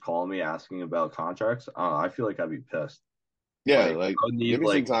some dude's calling me asking about contracts, I feel like I'd be pissed. Yeah. Like Like, I would give need me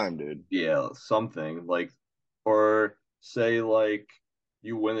some like time, dude. yeah, something like or say like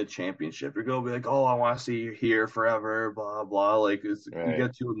you win a championship, you're gonna be like, oh, I want to see you here forever, blah blah. Like you Right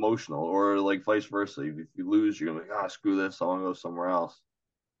get too emotional, or like vice versa. If you lose, you're gonna be like, ah, screw this, I want to go somewhere else.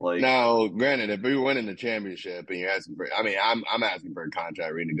 Like now, granted, if we win in the championship and you're asking for, I mean, I'm asking for a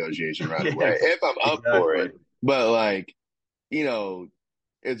contract renegotiation right yeah, away if I'm up for exactly. it. But like, you know,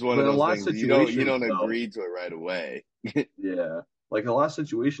 it's one But of in a those lot of things you situations, don't though, agree to it right away. yeah, like in a lot of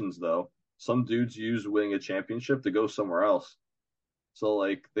situations, though, some dudes use winning a championship to go somewhere else. So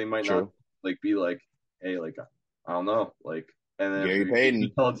like they might not True. like be like, hey, like I don't know, like, and then Gary if you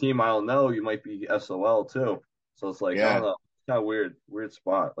Payton. tell a team I don't know, you might be SOL too. So it's like I don't Yeah. know, it's kind of weird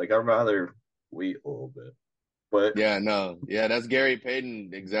spot. Like I'd rather wait a little bit, but Yeah, no. Yeah, that's Gary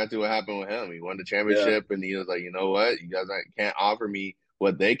Payton. Exactly what happened with him. He won the yeah, championship and he was like, you know what? You guys can't offer me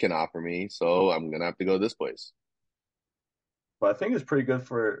what they can offer me, so I'm gonna have to go this place. but I think it's pretty good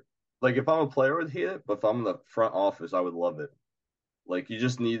for like if I'm a player, I would hate it, but if I'm in the front office, I would love it. Like you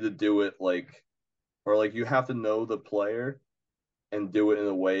just need to do it like, or like you have to know the player and do it in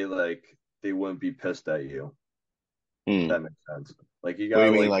a way like they wouldn't be pissed at you. If Hmm. that makes sense. Like you What do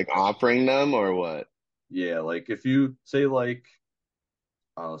gotta you mean, like like offering them or what? yeah, like if you say like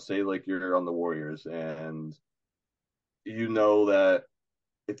say like you're on the Warriors and you know that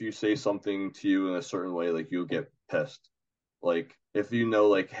if you say something to you in a certain way, like you'll get pissed. Like if you know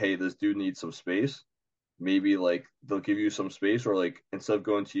like, hey, this dude needs some space, maybe like they'll give you some space or like instead of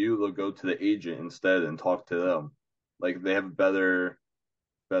going to you, they'll go to the agent instead and talk to them. Like they have better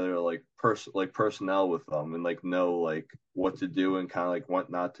like personnel with them and like know like what to do and kind of like what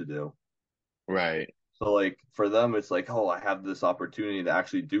not to do. Right. So like for them, it's like, oh, I have this opportunity to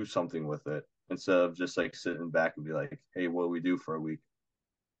actually do something with it instead of just like sitting back and be like, hey, what do we do for a week?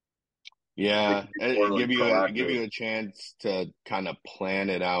 They Yeah, can be more and like give proactive. you a chance to kind of plan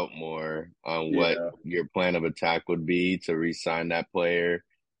it out more on what Yeah, your plan of attack would be to re-sign that player,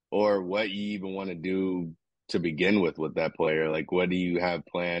 or what you even want to do to begin with that player. Like, what do you have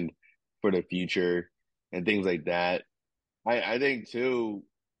planned for the future and things like that. I think too.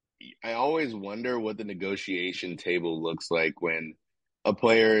 I always wonder what the negotiation table looks like when a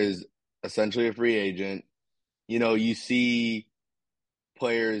player is essentially a free agent. You see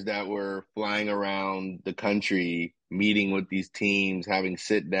players that were flying around the country, meeting with these teams, having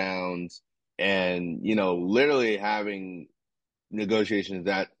sit downs, and, literally having negotiations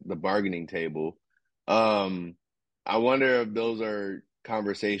at the bargaining table. Um, I wonder if those are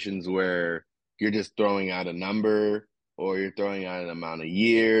conversations where you're just throwing out a number or you're throwing out an amount of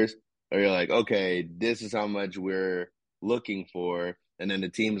years, or you're like, okay, this is how much we're looking for. And then the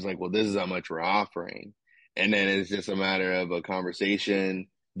team's like, well, this is how much we're offering. And then it's just a matter of a conversation.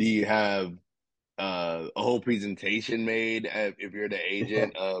 Do you have a whole presentation made if you're the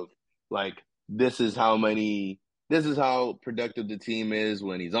agent of like this is how productive the team is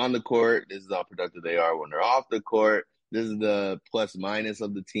when he's on the court, this is how productive they are when they're off the court, this is the plus minus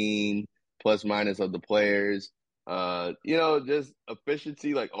of the team, plus minus of the players, just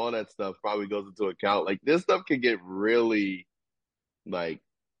efficiency, like all that stuff probably goes into account. Like this stuff can get really like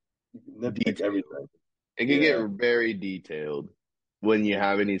You can nitpick detailed. everything. It can get Yeah. very detailed when you're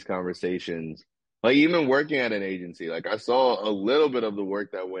having these conversations. Like even working at an agency, like I saw a little bit of the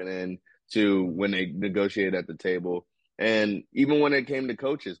work that went in to when they negotiated at the table. And even when it came to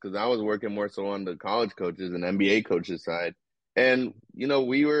coaches, because I was working more so on the college coaches and NBA coaches side. And,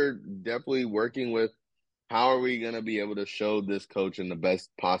 we were definitely working with how are we going to be able to show this coach in the best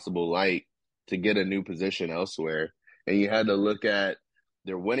possible light to get a new position elsewhere? And you had to look at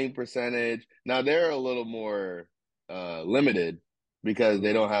their winning percentage. Now they're a little more limited because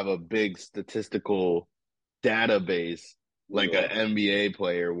they don't have a big statistical database like an Yeah. NBA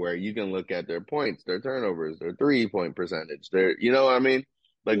player where you can look at their points, their turnovers, their 3-point percentage, you know what I mean?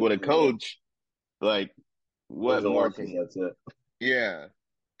 Like with a Yeah. coach, like Wins what and more losses, can that's it. yeah.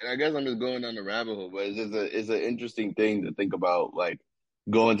 And I guess I'm just going down the rabbit hole, but it's an interesting thing to think about, like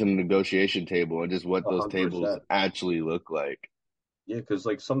going to the negotiation table and just what A those hundred tables percent. actually look like. Yeah, because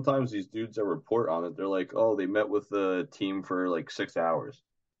like sometimes these dudes that report on it, they're like, oh, they met with the team for like 6 hours.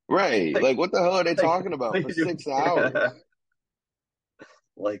 Right. Like, Like what the hell are they like, talking about like, for dude, six yeah. hours?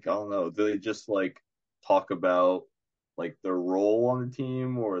 Like I don't know. Do they just like talk about like their role on the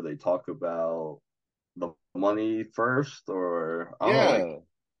team, or they talk about the money first, or I don't know. Like, Yeah.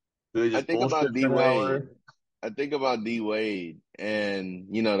 do they I just think bullshit about D for an Wade. hour? I think about D Wade, and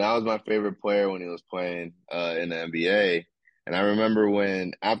that was my favorite player when he was playing in the NBA. And I remember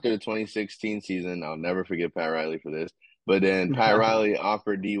when after the 2016 season, I'll never forget Pat Riley for this. But then Pat Riley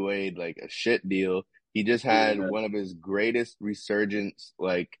offered D Wade like a shit deal. He just had Yeah. one of his greatest resurgence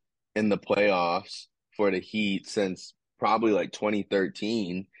like in the playoffs for the Heat since probably like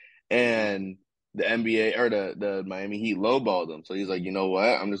 2013, Mhm. and the NBA or the Miami Heat lowballed him. So he's like, you know what?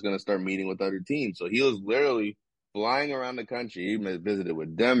 I'm just gonna start meeting with other teams. So he was literally flying around the country. He visited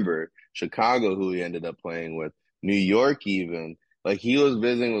with Denver, Chicago, who he ended up playing with, New York, even. Like he was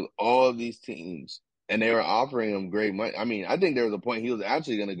visiting with all of these teams, and they were offering him great money. I mean, I think there was a point he was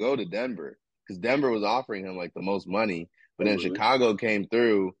actually gonna go to Denver because Denver was offering him like the most money, but then Probably. Chicago came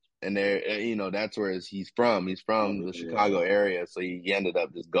through. And there, that's where he's from. He's from the Yeah. Chicago area, so he ended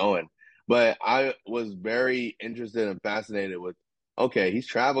up just going. But I was very interested and fascinated with, okay, he's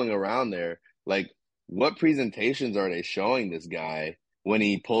traveling around there. Like, what presentations are they showing this guy when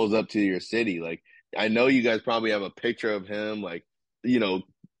he pulls up to your city? Like, I know you guys probably have a picture of him, like, you know,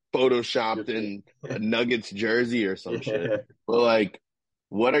 photoshopped in a Nuggets jersey or some shit. Yeah. But like,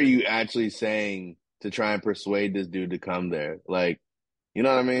 what are you actually saying to try and persuade this dude to come there? Like, you know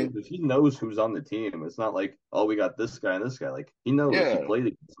what I mean? Because he knows who's on the team. It's not like, oh, we got this guy and this guy. Like he knows he Yeah. played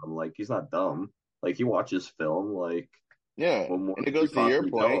against them. Like he's not dumb. Like he watches film. Like Yeah, what more and it could we goes to your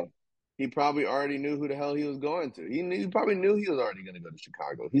possibly tell point. him? He probably already knew who the hell he was going to. He probably knew he was already going to go to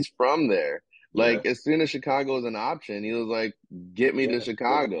Chicago. He's from there. Yeah, Like as soon as Chicago was an option, he was like, "Get me to yeah,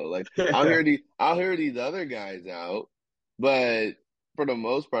 Chicago." Like yeah. I'll hear these other guys out, but for the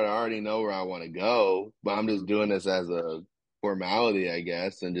most part, I already know where I want to go. But I'm just doing this as a formality, I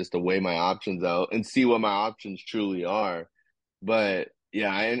guess, and just to weigh my options out and see what my options truly are. But yeah,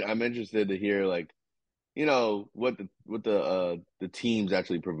 I'm interested to hear like what the teams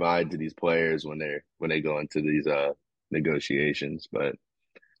actually provide to these players when they go into these negotiations. But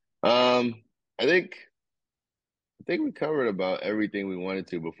um I think we covered about everything we wanted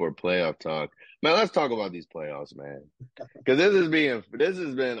to before playoff talk. Man, let's talk about these playoffs, man. Because this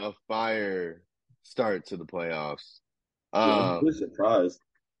has been a fire start to the playoffs. Yeah, I'm Um really surprised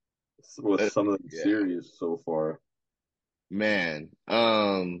with uh, some of the yeah, series so far. man.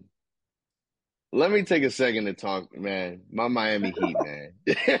 Let me take a second to talk, man. My Miami Heat, man.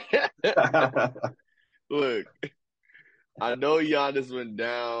 Look, I know Giannis went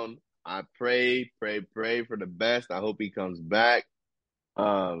down. I pray for the best. I hope he comes back.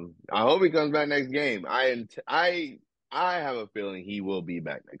 I hope he comes back next game. I have a feeling he will be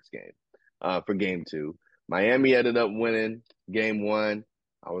back next game. For game two, Miami ended up winning game one.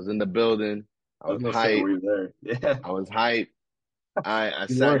 I was in the building. I I was was gonna say, hyped. were you there? Yeah, I was hyped. I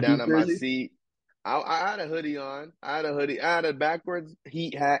you wore sat a down Heat in my jersey. seat. I had a hoodie on. I had a hoodie. I had a backwards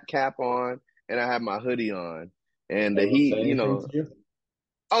Heat hat cap on, and I had my hoodie on. And the Anyone Heat, say anything to you?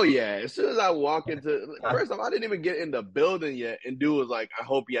 oh yeah. As soon as I walk into, first off, I didn't even get in the building yet, and dude was like, "I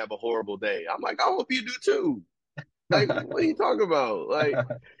hope you have a horrible day." I'm like, "I hope you do too." Like, what are you talking about? Like,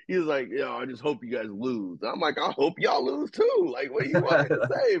 he was like, yo, I just hope you guys lose. I'm like, I hope y'all lose too. Like, what do you want me to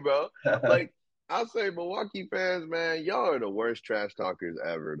say, bro? Like, I'll say Milwaukee fans, man, y'all are the worst trash talkers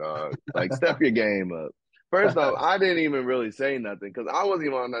ever, dog. Like, step your game up. First off, I didn't even really say nothing because I wasn't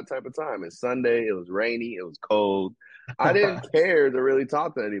even on that type of time. It's Sunday. It was rainy. It was cold. I didn't care to really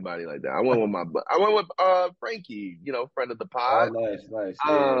talk to anybody like that. I went with Frankie, friend of the Oh, pod. nice, nice.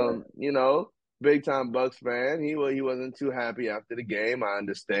 Yeah, Big time Bucks fan. He wasn't too happy after the game. I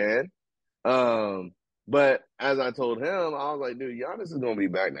understand. Um, but as I told him, I was like, dude, Giannis is gonna be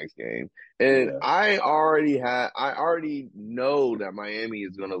back next game. And yeah. I already know that Miami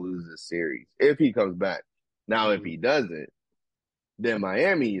is gonna lose this series if he comes back. Now, if Hmm. he doesn't, then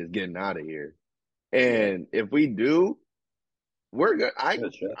Miami is getting out of here. Yeah, And if we do, we're good.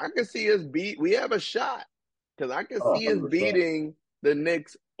 good shit. I can see us beat. We have a shot because I can Oh, see us 100%. beating the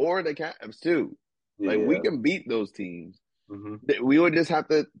Knicks or the Cavs too. Like we Yeah. can beat those teams. Hmm. We would just have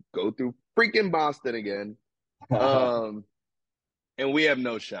to go through freaking Boston again. Um, and we have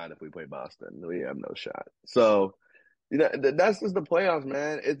no shot if we play Boston. We have no shot. So that's just the playoffs,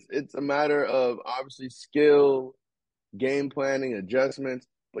 man. It's a matter of obviously skill, game planning, adjustments,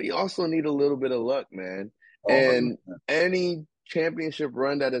 but you also need a little bit of luck, man. Oh, And 100%. any championship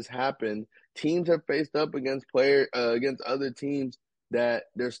run that has happened, teams have faced up against other teams that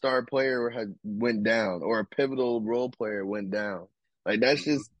their star player had went down or a pivotal role player went down. Like that's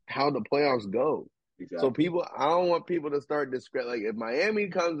Hmm. just how the playoffs go. So Exactly. I don't want people to start discredit. Like if Miami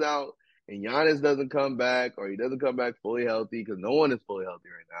comes out and Giannis doesn't come back or he doesn't come back fully healthy because no one is fully healthy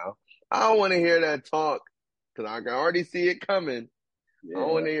right now, I don't want to hear that talk because I can already see it coming. I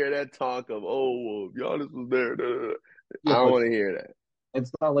don't want Yeah. to hear that talk of, oh, well, if Giannis was there. Duh, duh, duh. I Yeah, don't but want to hear that.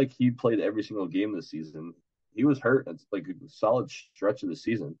 it's not like he played every single game this season. He was hurt. It's like a solid stretch of the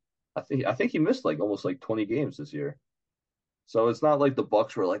season. I think he missed like almost like 20 games this year. So it's not like the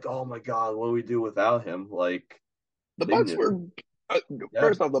Bucks were like, "Oh my God, what do we do without him?" Like The they Bucks knew. were, uh, Yeah.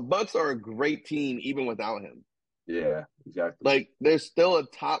 first off, the Bucks are a great team even without him. Yeah, exactly. Like, they're still a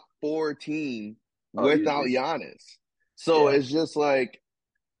top four team Oh, without easy. Giannis. So Yeah. it's just like,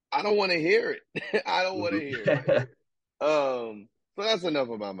 I don't want to hear it. I don't want to Hmm. hear it. So that's enough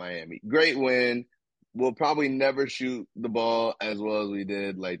about Miami. Great win. We'll probably never shoot the ball as well as we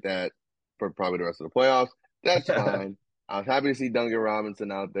did like that for probably the rest of the playoffs. That's fine. I was happy to see Duncan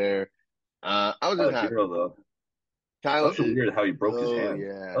Robinson out there. I was just Hero happy. though. That Tyler, was weird how he broke his oh hand. That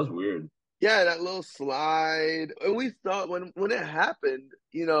yeah, was weird. yeah, that little slide. And we thought when it happened,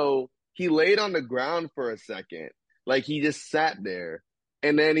 he laid on the ground for a second, like he just sat there,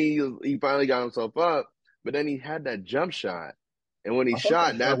 and then he finally got himself up. But then he had that jump shot, and when he I thought that shot,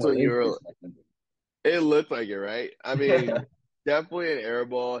 shot that's when went you in for a were. second. It looked like it, right? I mean, definitely an air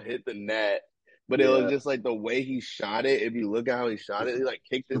ball hit the net, but it was Yeah, just like the way he shot it. If you look at how he shot it, just he like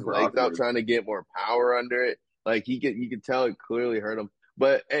kicked his super legs out awkward. trying to get more power under it. Like you could tell it clearly hurt him.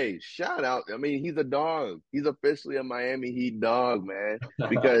 But hey, shout out. I mean, he's a dog. He's officially a Miami Heat dog, man.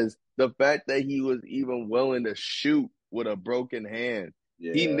 Because the fact that he was even willing to shoot with a broken hand,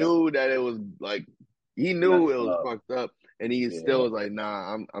 he Yeah, knew that it was like he knew it messed was up. fucked up, and he still Yeah, was like,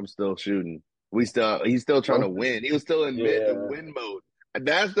 "Nah, I'm still shooting." He's still trying to broke this. win. He was still in Yeah. win mode. And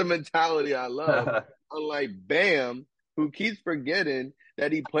that's the mentality I love. Unlike Bam, who keeps forgetting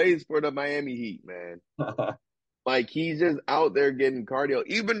that he plays for the Miami Heat, man. Like he's just out there getting cardio,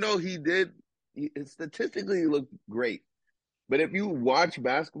 even though statistically he looked great. But if you watch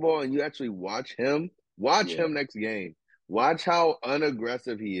basketball and you actually watch Yeah. him next game. Watch how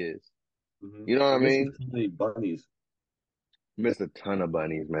unaggressive he is. Hmm. You know what He I misses mean? too many bunnies, Missed a ton of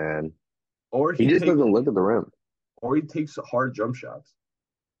bunnies, man. or He he just takes, doesn't look at the rim. or he takes hard jump shots.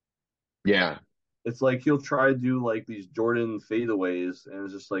 Yeah. It's like he'll try to do like these Jordan fadeaways, and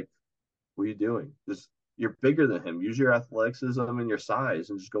it's just like, what are you doing? Just you're bigger than him. Use your athleticism and your size,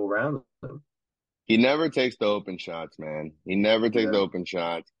 and just go around him. He never takes the open shots, man. He never takes the Yeah. open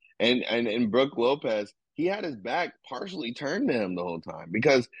shots. And Brooke Lopez, he had his back partially turned to him the whole time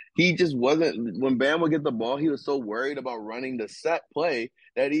because he just wasn't when Bam would get the ball, he was so worried about running the set play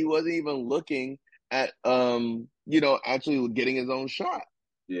that he wasn't even looking at actually getting his own shot.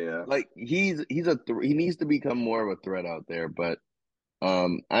 Yeah. Like he needs to become more of a threat out there, but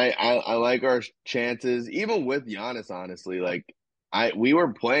I like our chances, even with Giannis, honestly. Like we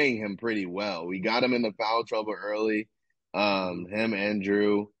were playing him pretty well. We got him in the foul trouble early, Hmm. him and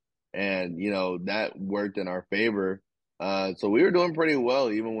Drew, and that worked in our favor. So we were doing pretty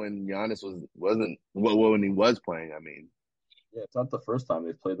well, even when Giannis wasn't well when he was playing. I mean, Yeah, it's not the first time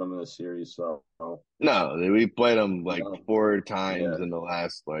they've played them in a series, so No, we played them like no. four times Yeah. in the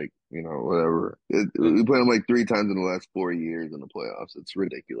last whatever. We played them like three times in the last 4 years in the playoffs. It's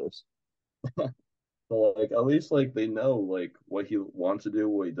ridiculous. So like at least like they know like what he wants to do,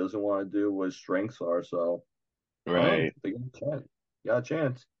 what he doesn't want to do, what his strengths are. So I don't know. Right. They got a chance. Got a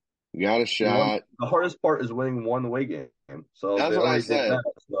chance. We got a And one shot. the hardest part is winning one away game. So That's they what I already did said. that.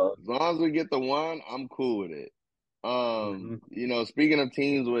 So As long as we get the one, I'm cool with it. mhm. Speaking of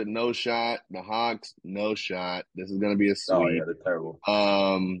teams with no shot, the Hawks, no shot. This is gonna be a Oh yeah, sweep. they're terrible.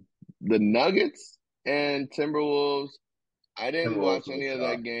 The Nuggets and Timberwolves. I didn't Timberwolves watch no any of shot.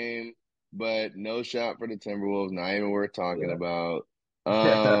 that game, but no shot for the Timberwolves. Not even worth talking about.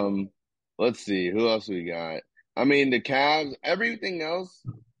 Yeah. Um, let's see who else we got. I mean, the Cavs. Everything else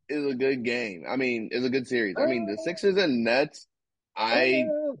is a good game. I mean, is a good series. I mean, the Sixers and Nets. I'm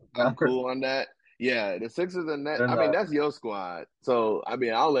Now cool on that. Yeah, the Sixers and Nets. they're I mean, not. that's your squad. So I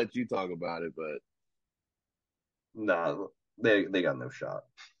mean, I'll let you talk about it, but Nah, they got no shot.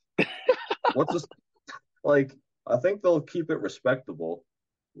 What's this like? I think they'll keep it respectable.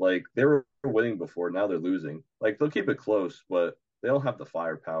 Like they were winning before, now they're losing. Like they'll keep it close, but they don't have the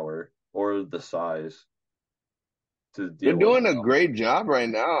firepower or the size to they're deal with doing a great job right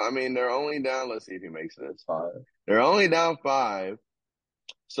now. I mean, they're only down. Let's see if he makes this. five. They're only down five.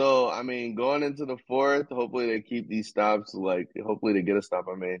 So, I mean, going into the fourth, hopefully they keep these stops. Like, hopefully they get a stop.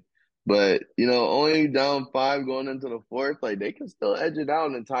 I mean, but only down five going into the fourth, like they can still edge it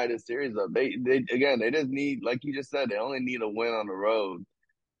out and tie this series up. They again, they just need, like you just said, they only need a win on the road.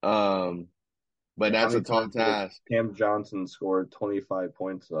 Um, but Yeah, how that's a many tall times did task. Cam Johnson scored 25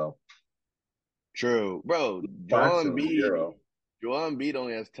 points though? True, bro. Jackson was zero. Joel Embiid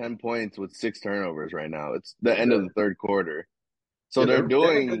only has 10 points with six turnovers right now. It's the Pretty end of the good. third quarter, so Yeah, they're they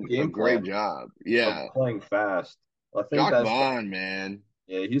have a good doing a game great plan job. of Yeah, playing fast. I think Jock that's Vaughn, man.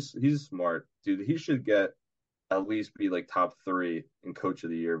 yeah, he's smart, dude. He should get at least be like top three in Coach of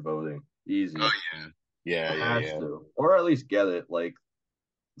the Year voting. Oh Easy. yeah, yeah, yeah, Has yeah. to, or at least get it. Like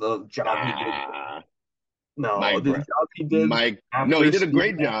the job he did. Nah, No, Mike the Brown. job he did Mike, no, after he his did a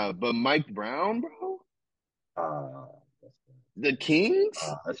great season. job. But Mike Brown, bro, Uh, that's fair. the Kings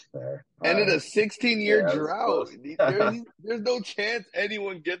That's fair. All ended right. a 16-year Yeah, that's drought. close. There's no chance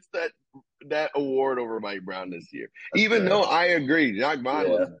anyone gets that award over Mike Brown this year. That's Even fair. though I agree, Jock Vaughn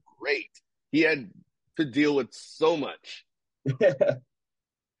was Yeah. great. He had to deal with so much,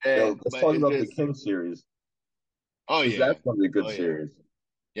 Yo, and let's but talk it's about the just, King series oh because yeah, that's gonna be a good oh yeah. series.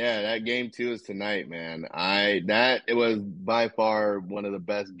 Yeah, that game two is tonight, man. It was by far one of the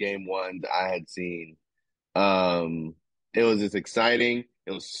best game ones I had seen. Um, it was just exciting.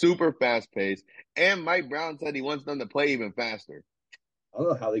 It was super fast paced, and Mike Brown said he wants them to play even faster. I don't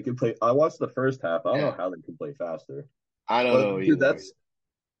know how they can play. I watched the first half. I don't know Yeah, how they can play faster. I don't But know dude, either.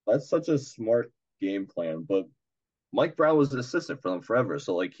 that's such a smart game plan. But Mike Brown was an assistant for them forever,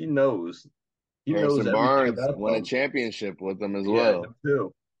 so like he knows Harrison everything Barnes about won a them. championship with them as Yeah, well. him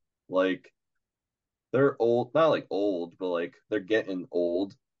too. Like they're old, not like old, but like they're getting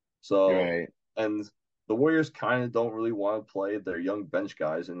old. So, Right, and the Warriors kind of don't really want to play their young bench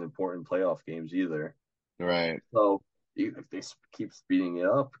guys in important playoff games either. right. So, if they keep speeding it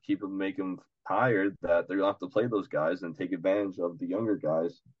up, keep them make them tired, that they're gonna have to play those guys and take advantage of the younger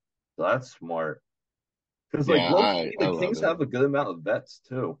guys. So that's smart. Because like Yeah, low I key, I the love Kings it. have a good amount of vets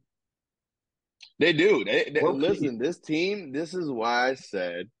too. They do. Low key, Listen. This team. This is why I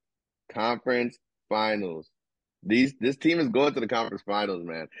said conference finals. This team is going to the conference finals,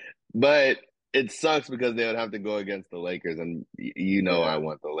 man. But it sucks because they would have to go against the Lakers, and I yeah.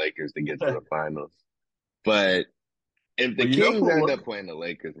 want the Lakers to get to the finals. But if the But you know Kings who end look up playing the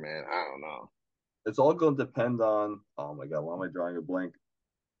Lakers, man, I don't know. it's all going to depend on. Oh my God, why am I drawing a blank?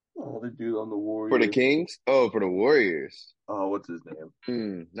 Oh, the dude on the For the Warriors. Kings, oh, for the Warriors, Oh, what's his name?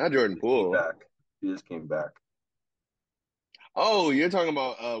 not Jordan He just came Poole. back. He just came back. Oh, you're talking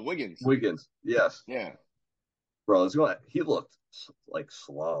about Wiggins. Wiggins. Yes, Yeah. bro. It's going. He looked like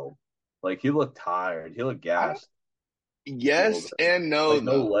slow. Like he looked tired. He looked I gassed a little Yes bit. and no Like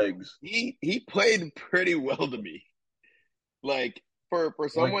no though. legs. He played pretty well to me. Like for Like,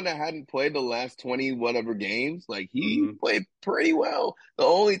 someone that hadn't played the last 20 whatever games, like he mm-hmm. played pretty well. The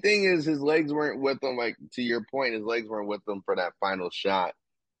only thing is his legs weren't with him. Like to your point, his legs weren't with him for that final shot.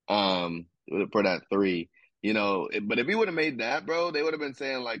 For that three. But if he would have made that, bro, they would have been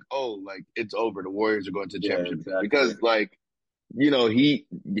saying like, "Oh, like it's over. The Warriors are going to the Yeah, championship game." exactly. Because like,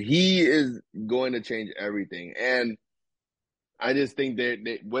 he is going to change everything. And I just think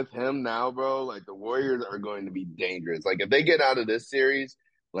that with him now, bro, like the Warriors are going to be dangerous. Like if they get out of this series,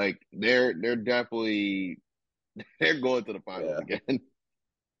 like they're definitely. They're going to the finals Yeah. again.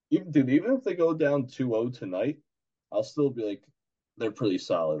 Even if they go down 2-0 tonight, I'll still be like, they're pretty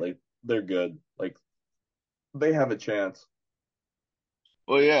solid. Like they're good. Like they have a chance.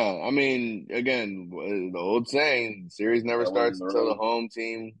 Well, yeah. I mean, again, the old saying, series never Gotta win on starts the until the road. home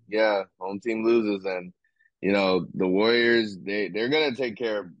team, yeah, home team loses. And, the Warriors, they're gonna take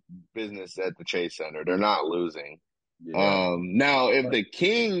care of business at the Chase Center. They're not losing. Yeah. Now if But the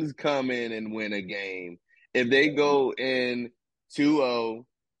Kings come in and win a game, if they then, go in 2-0,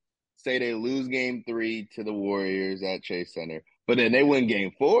 say they lose game three to the Warriors at Chase Center, but then they win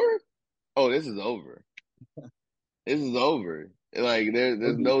game four, oh, this is over. This is over. Like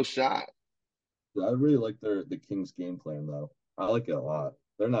there's no shot. I really like the Kings game plan though. I like it a lot.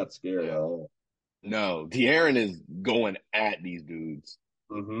 They're not scared at Yeah. all. No, De'Aaron is going at these dudes.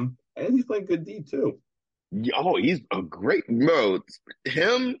 And he's playing good D too. Oh, he's a great bro.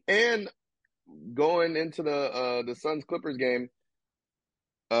 Him and going into the Suns Clippers game,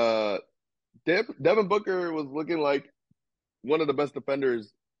 uh Devin Booker was looking like one of the best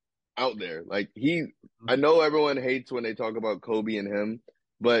defenders out there. I know everyone hates when they talk about Kobe and him,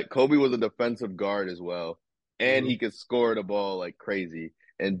 but Kobe was a defensive guard as well, and Mm-hmm. he could score the ball like crazy.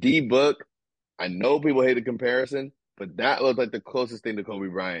 And D Book, I know people hate the comparison, but that looked like the closest thing to Kobe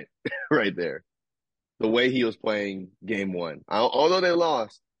Bryant right there. The way he was playing game one. Although they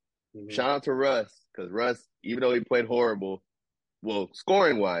lost, Mm-hmm. shout out to Russ, because Russ, even though he played horrible, well,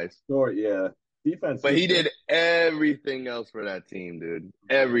 scoring wise, Short, yeah. Defense, he but was he good. did everything else for that team, dude.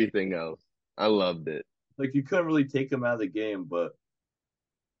 Everything else. I loved it. Like you couldn't really take him out of the game, but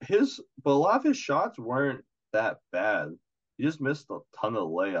a lot of his shots weren't that bad. He just missed a ton of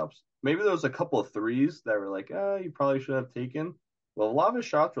layups. Maybe there was a couple of threes that were like, you probably should have taken. Well, a lot of his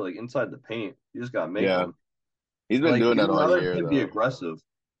shots were like inside the paint. You just gotta make Yeah. them. He's been Like doing you'd that all rather year, him be though. aggressive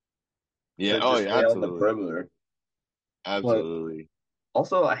Yeah. to Oh, just yeah. stay out on the Absolutely. perimeter. But Absolutely.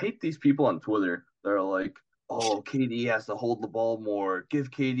 also, I hate these people on Twitter that are like, "Oh, KD has to hold the ball more. Give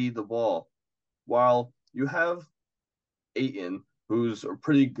KD the ball." While you have Aiton, who's a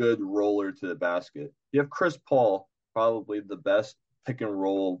pretty good roller to the basket. You have Chris Paul, probably the best pick and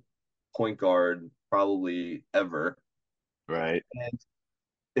roll point guard probably ever. Right. And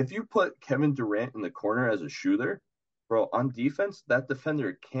if you put Kevin Durant in the corner as a shooter, bro, on defense, that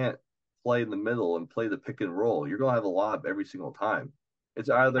defender can't play in the middle and play the pick and roll. You're gonna have a lob every single time. It's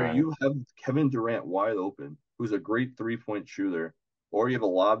either Right. you have Kevin Durant wide open, who's a great 3-point shooter, or you have a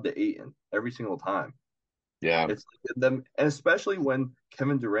lob to Aiton every single time. Yeah. It's like them, and especially when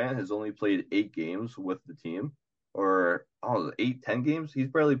Kevin Durant has only played 8 games with the team, or I don't know, 8, 10 games. He's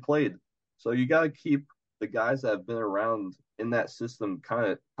barely played. So you got to keep the guys that have been around in that system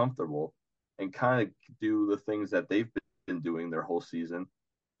kind of comfortable and kind of do the things that they've been doing their whole season.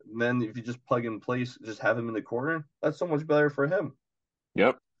 And then if you just plug in place, just have him in the corner, that's so much better for him.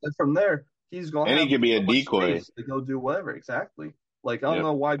 Yep. And from there, he's gonna And he have could be a so much decoy. space to go do whatever. Exactly. Like I don't Yep.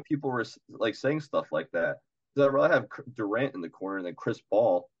 know why people were like saying stuff like that. Because I'd rather have Durant in the corner than Chris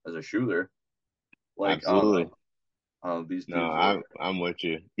Paul as a shooter. Like I don't Absolutely. know. These No, dudes are I'm with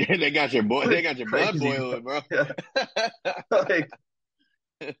you. They got your boy. They got your blood crazy. boiling, bro. Yeah. Like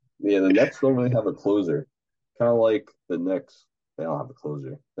yeah, the Nets don't really have a closer. Kind of like the Knicks. They don't have a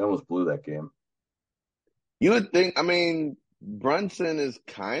closer. They almost blew that game. You would think. I mean, Brunson is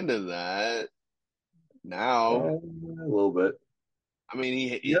kind of that now. A little bit. I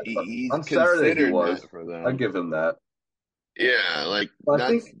mean, Yeah, he's on Saturday he considered was. that for I them. give him that. Yeah, like But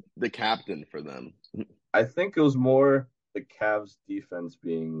that's the captain for them. I think it was more the Cavs defense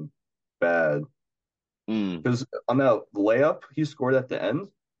being bad. Mm, Because on that layup he scored at the end,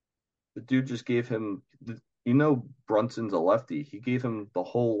 the dude just gave him, Brunson's a lefty. He gave him the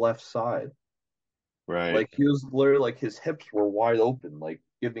whole left side. right. Like he was literally like his hips were wide open, like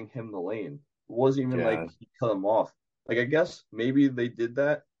giving him the lane. It wasn't even Yeah. like he cut him off. Like I guess maybe they did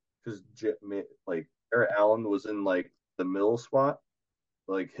that because like Eric Allen was in like the middle spot.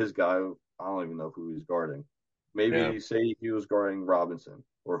 Like his guy, I don't even know who he's guarding. Yeah. Maybe say he was guarding Robinson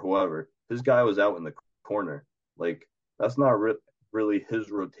or whoever. His guy was out in the corner. Like that's not really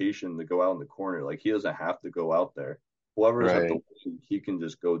his rotation to go out in the corner. Like he doesn't have to go out there. Whoever's at the Right. wing, he can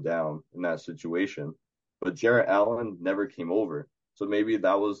just go down in that situation. But Jarrett Allen never came over. So maybe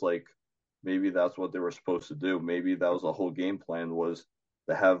that's what they were supposed to do. Maybe that was the whole game plan was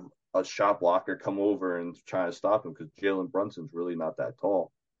to have a shot blocker come over and try to stop him because Jalen Brunson's really not that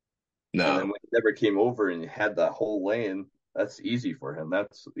tall. And then No. when he never came over and he had that whole lane, that's easy for him.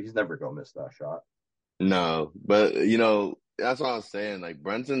 He's never gonna miss that shot. No. But that's what I was saying. Like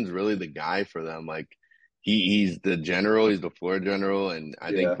Brunson's really the guy for them. Like he's the general. He's the floor general, and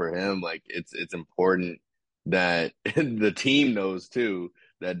I think Yeah. for him, like it's important. that the team knows too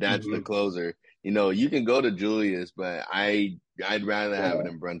that that's the Hmm. closer. You can go to Julius, but I'd rather have it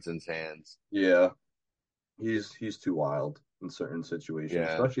Yeah, in Brunson's hands. yeah. He's too wild in certain situations,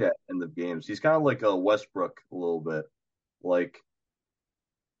 Yeah, especially at end of games. He's kind of like a Westbrook a little bit. Like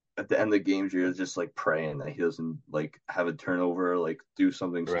at the end of games, you're just like praying that he doesn't like have a turnover, like do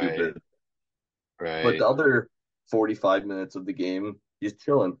something right, stupid. But right. the other 45 minutes of the game, he's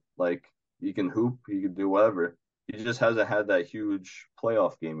chilling. Like he can hoop, he can do whatever. He just hasn't had that huge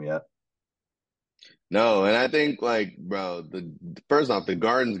playoff game yet. No, and I think like, bro, the first off, the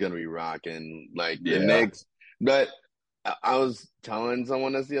Garden's gonna be rocking, like the Yeah. Knicks. But I was telling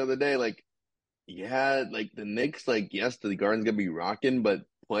someone this the other day, like, yeah, like the Knicks, like, yes, the Garden's gonna be rocking, but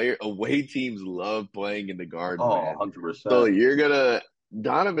player away teams love playing in the Garden, Oh, man. So 100%.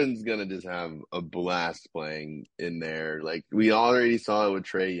 Donovan's gonna just have a blast playing in there. Like we already saw it with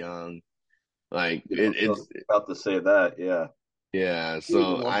Trey Young. Like Yeah, I was it's about to say that. Yeah. yeah. Who So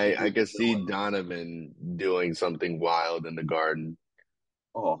even wants to I be could see villain? Donovan doing something wild in the Garden.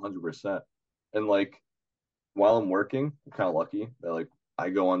 Oh, 100%. And like while I'm working, I'm kind of lucky that like I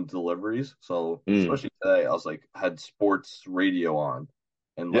go on deliveries. So Mm, especially today, I was like had sports radio on,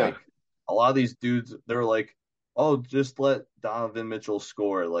 and yeah, like a lot of these dudes, they're like, "Oh, just let Donovan Mitchell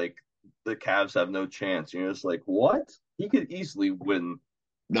score. Like the Cavs have no chance." And you're just like, "What? He could easily win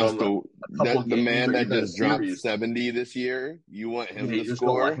that's them a the couple that the games man or that even a just dropped series." 70 this year. You want Yeah, him to you're just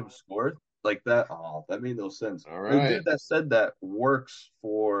gonna let score? him score like that? Oh, that made no sense. All And the right. dude that said that works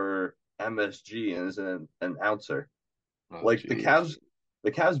for MSG and is an announcer. Oh, Like jeez.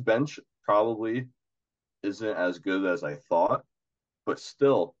 The Cavs bench probably isn't as good as I thought, but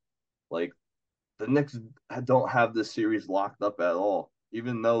still, like the Knicks don't have this series locked up at all,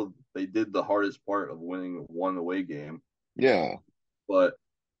 even though they did the hardest part of winning one away game. Yeah. But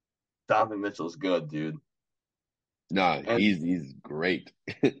Donovan Mitchell's good, dude, No, and he's great.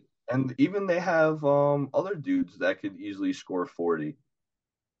 even they have other dudes that could easily score 40.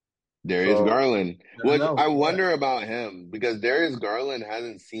 Darius So Garland, you never which know. I Yeah. wonder about him because Darius Garland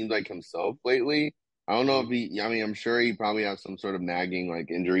hasn't seemed like himself lately. I don't know if Mhm. I mean, I'm sure he probably has some sort of nagging like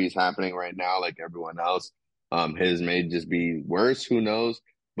injuries happening right now, like everyone else. His may just be worse, who knows?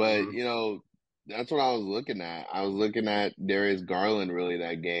 But, Mhm. that's what I was looking at. I was looking at Darius Garland really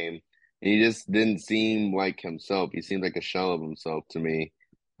that game, and he just didn't seem like himself. He seemed like a shell of himself to me.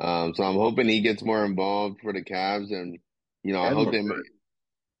 So I'm hoping he gets more involved for the Cavs and, I And hope LeVert.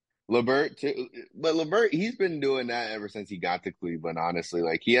 LeVert too, but LeVert he's been doing that ever since he got to Cleveland. Honestly,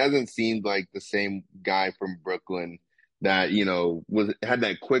 like he hasn't seemed like the same guy from Brooklyn that was had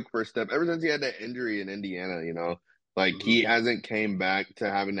that quick first step ever since he had that injury in Indiana. Like Mhm. he hasn't came back to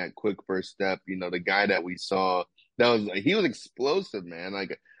having that quick first step. The guy that we saw that was like he was explosive, man.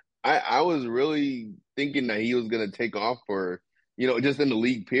 Like I was really thinking that he was gonna take off for just in the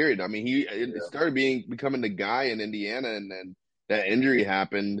league period. I mean he it Yeah. started becoming the guy in Indiana, and then that injury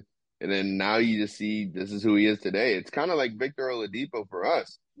happened and then now you just see this is who he is today. It's kind of like Victor Oladipo for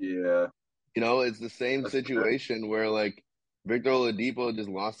us. Yeah. It's the same That's fair. situation where like Victor Oladipo just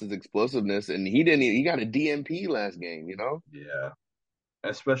lost his explosiveness and he got a DNP last game. Yeah.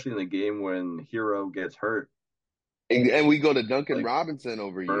 Especially in the game when Hero gets hurt, And we go to Duncan like Robinson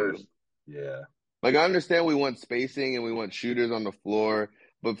over first. you. Yeah, Like I understand we want spacing and we want shooters on the floor,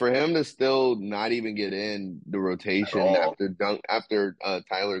 but for him to still not even get in the at rotation all. after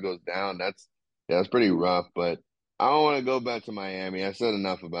Tyler goes down, that's pretty rough. But I don't want to go back to Miami. I said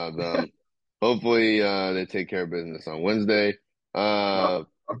enough about them. Hopefully, they take care of business on Wednesday. Uh, Uh,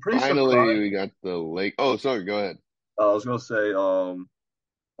 I'm pretty Finally, surprised. we got the Lake. Oh, sorry. Go ahead. I was gonna say,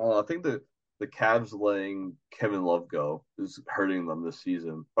 I think the Cavs letting Kevin Love go is hurting them this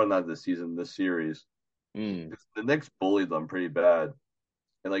season, or not this season, this series. Mm, The Knicks bullied them pretty bad,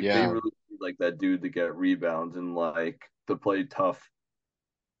 and like they yeah. really need like that dude to get rebounds and like to play tough.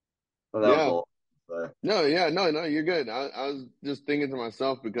 And that was Yeah. all. But No, yeah, no, no, you're good. I was just thinking to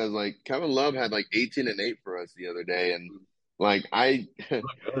myself because like Kevin Love had like 18 and 8 for us the other day, and like good.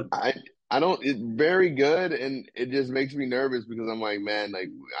 I, I don't. It's very good, and it just makes me nervous because I'm like, man, like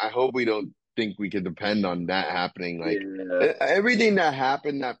I hope we don't think we can depend on that happening. Like Yeah, everything that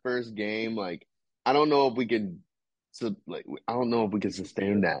happened that first game, like I don't know if we could, like I don't know if we can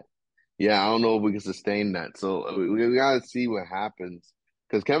sustain that. Yeah, I don't know if we can sustain that. So we gotta see what happens.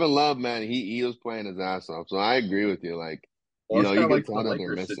 Because Kevin Love, man, he was playing his ass off. So I agree with you. Like, well, it's kind you of could like the tell that they're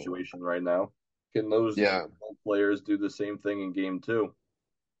Lakers missing. situation right now. Can those Yeah, role players do the same thing in game two?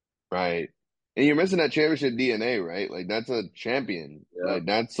 right. And you're missing that championship DNA, right? Like that's a champion. Yeah. Like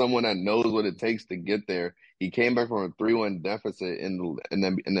that's someone that knows what it takes to get there. He came back from a 3-1 deficit in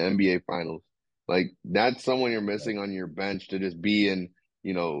the NBA finals. Like that's someone you're Yeah. missing on your bench to just be in,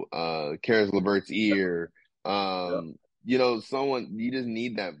 Karis LeVert's ear. Yeah. Someone you just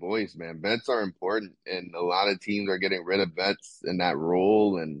need that voice, man. Vets are important, and a lot of teams are getting rid of vets in that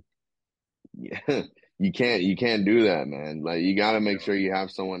role, and yeah, you can't do that, man. Like you got to make Yeah. sure you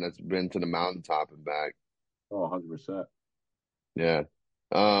have someone that's been to the mountaintop and back. Oh, 100%. Yeah.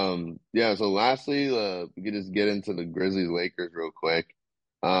 Yeah, so lastly, we could just get into the Grizzlies Lakers real quick.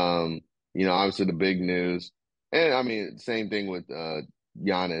 Um, obviously the big news. And I mean, same thing with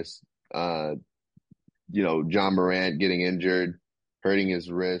Giannis. Uh, John Morant getting injured, hurting his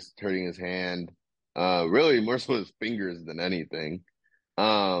wrist, hurting his hand. Really more so his fingers than anything.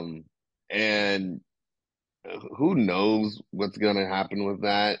 Um, and who knows what's gonna happen with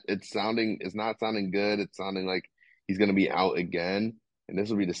that? It's not sounding good. It's sounding like he's gonna be out again. And this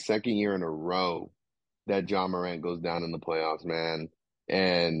will be the second year in a row that John Morant goes down in the playoffs, man.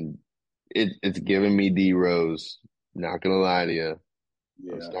 And it's giving me D Rose. Not gonna lie to you.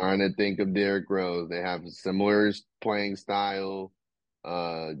 I'm Yeah. starting to think of Derrick Rose. They have similar playing style.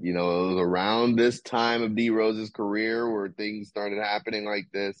 It was around this time of D Rose's career where things started happening like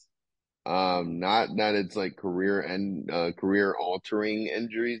this. Not that it's like career altering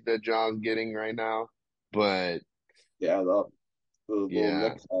injuries that Ja's getting right now, but They add up. The little yeah,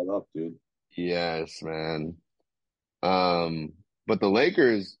 nicks add up, dude. yes, man. Um, but the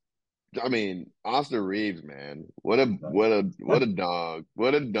Lakers, I mean, Austin Reeves, man, what a dog,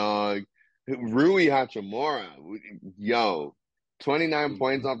 what a dog. Rui Hachimura, yo, 29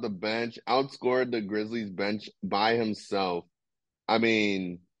 points Mhm. off the bench, outscored the Grizzlies bench by himself. I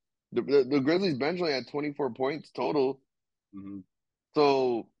mean, the Grizzlies bench only had 24 points total. Mhm.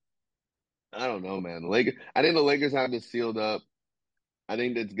 So I don't know, man. I think the Lakers have this sealed up. I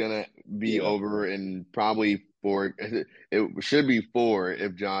think it's gonna be Yeah. over in probably four. It should be four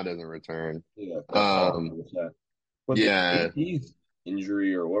if Ja doesn't return. Yeah. That's all Um, 100%. But the yeah. AD's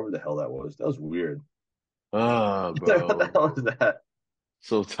injury or whatever the hell that was weird. Oh, What the bro. hell is that?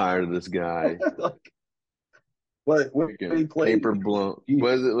 So tired of this guy. Like, what when he Freaking played? paper blown. Jeez.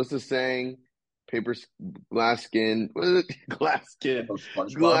 What is it? What's the saying? Paper, glass skin. What is it? Glass skin. From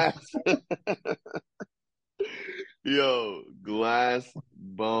SpongeBob. Glass. Yo, glass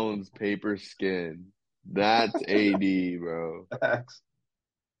bones, paper skin. That's AD, bro. Facts.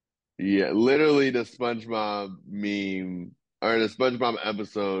 Yeah, literally the SpongeBob meme or the SpongeBob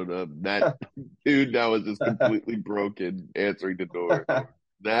episode of that dude that was just completely broken answering the door.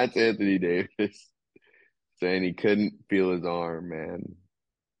 That's Anthony Davis saying he couldn't feel his arm, man.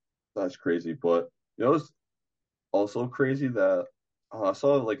 That's crazy. But it's also crazy that I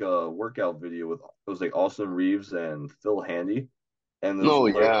saw like a workout video with it was like Austin Reeves and Phil Handy, and there's No,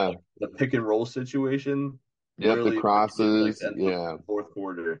 like yeah. the pick and roll situation Yep, the literally in like crosses. the end of Yeah. the fourth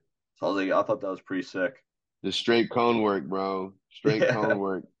quarter. So I was like, I thought that was pretty sick. The straight cone work, bro. Straight cone Yeah,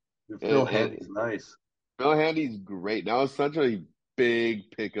 work. Phil And, Handy's and nice. Phil Handy's great. That was such a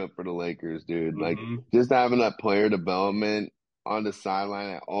big pickup for the Lakers, dude. Like Hmm. just having that player development on the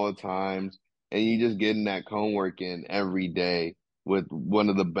sideline at all times, and you just getting that cone work in every day with one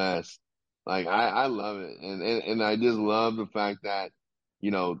of the best. Like I love it, and I just love the fact that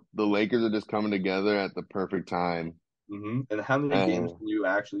the Lakers are just coming together at the perfect time. And how many games And can you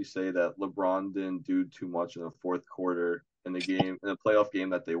actually say that LeBron didn't do too much in the fourth quarter in the game in a playoff game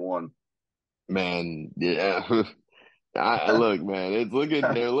that they won? man, yeah. Look, man,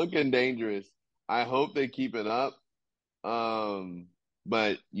 they're looking dangerous. I hope they keep it up.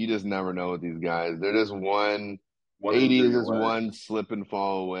 But you just never know with these guys. They're just one, One 80 is injury just away. one slip and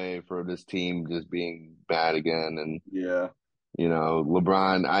fall away for this team just being bad again. And, Yeah.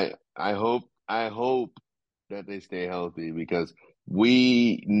 LeBron, I hope that they stay healthy because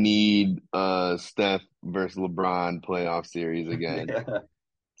we need Steph versus LeBron playoff series again. Yeah.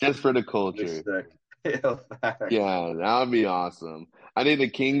 Just for the They're culture. sick. Yeah, facts. Yeah, that would be awesome. I think the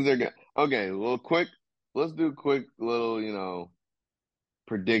Kings are going okay, well let's do quick little,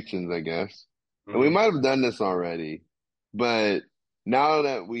 predictions, I guess. And we Hmm. might have done this already, but now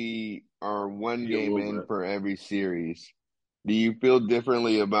that we are one See a game little in bit. for every series, do you feel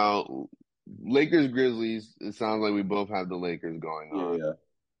differently about Lakers Grizzlies? It sounds like we both have the Lakers going Yeah, on.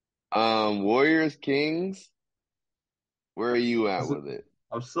 yeah. Warriors Kings, where are you at Is it- with it?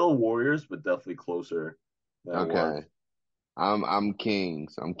 I'm still Warriors, but definitely closer than it Okay. was. I'm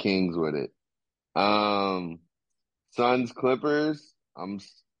Kings. I'm Kings with it. Um Suns Clippers. I'm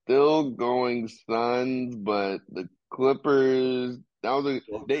still going Suns, but the Clippers Well,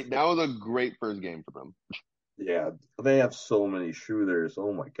 that was a great first game for them. yeah, they have so many shooters.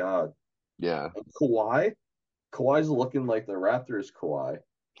 Oh my God. Yeah. And Kawhi's looking like the Raptors Kawhi.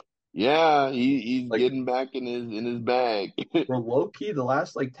 Yeah, he's Like, getting back in his bag. for low key, the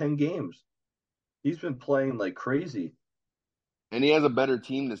last like 10 games, he's been playing like crazy. And he has a better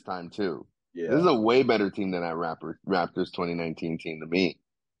team this time too. This is Yeah. a way better team than that Raptors 2019 team to me.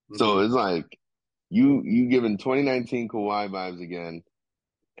 So Hmm. it's like you giving 2019 Kawhi vibes again,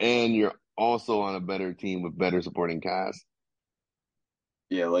 and you're also on a better team with better supporting cast.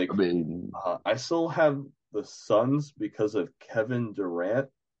 Yeah, like I mean, I still have the Suns because of Kevin Durant,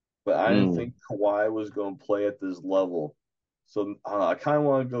 but I didn't mm, think Kawhi was going to play at this level. So I kind of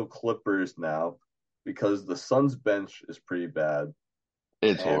want to go Clippers now because the Suns bench is pretty bad,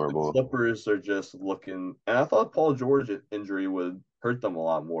 it's and the horrible. Clippers are just looking. And I thought Paul George injury would hurt them a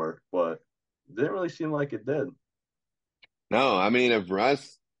lot more, but it didn't really seem like it did. No, I mean if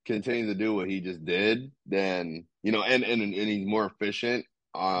Russ continues to do what he just did, then and he's more efficient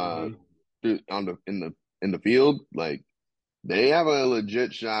Hmm. on the field, like they have a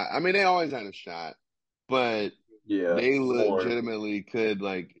legit shot. I mean, they always had a shot, but Yeah, they more. legitimately could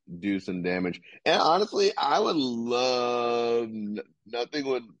like do some damage. And honestly, I would love nothing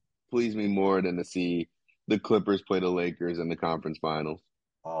would please me more than to see the Clippers play the Lakers in the conference finals.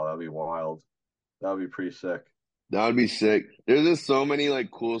 Oh, that'd be wild. That'd be pretty sick. That would be sick. There's just so many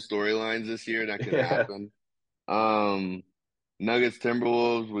like cool storylines this year that could Yeah, happen. Um, Nuggets,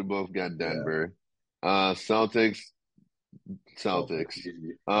 Timberwolves, we both got yeah. Denver. Celtics, Celtics Celtics. easy.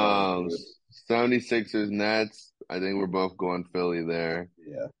 Going Um, through. 76ers, Nets. I think we're both going Philly there.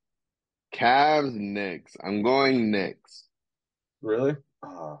 Yeah. Cavs, Knicks. I'm going Knicks. Really?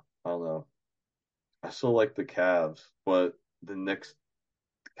 I don't know. I still like the Cavs, but the Knicks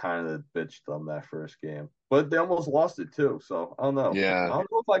kind of bitched them that first game. But they almost lost it too, so I don't know. I Yeah,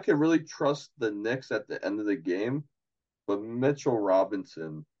 don't know if I can really trust the Knicks at the end of the game, but Mitchell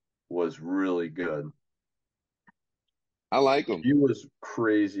Robinson was really good. I like them. He was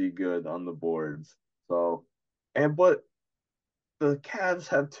crazy good on the boards. So, but the Cavs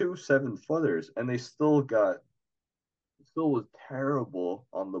have two 7-footers, and they still was terrible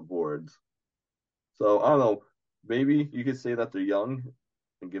on the boards. So I don't know. Maybe you could say that they're young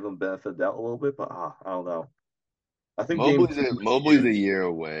and give them benefit of the doubt a little bit, but I don't know. I think game two is Mobley's a huge. year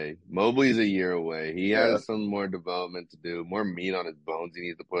away. Mobley's a year away. He Yeah, has some more development to do, more meat on his bones he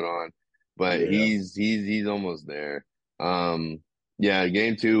needs to put on, but yeah. he's almost there. Um, yeah,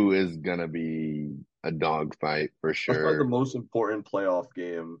 game two is gonna be a dogfight for That's probably the sure. most important playoff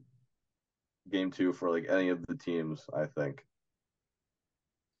game two for like any of the teams, I think.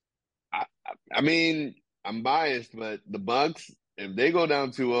 I mean, I'm biased, but the Bucks, if they go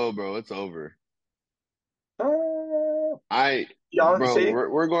down 2-0, bro, it's over. Uh, Bro, say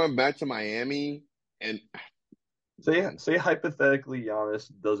we're going back to Miami, and say man, say hypothetically Giannis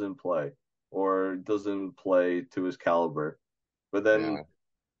doesn't play or doesn't play to his caliber, but then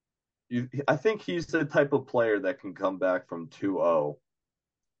yeah. I think he's the type of player that can come back from 2-0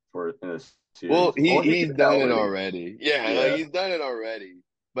 for in a Well, series. Or he he's did that done it already. already. Yeah, like Yeah, he's done it already.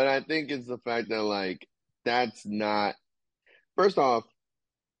 But I think it's the fact that like that's not. First off,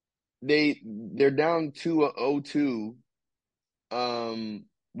 they're down 2-0-2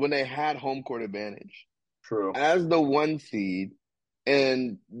 when they had home court advantage true. as the one seed,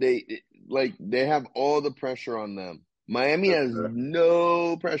 and they have all the pressure on them. Miami That's has fair.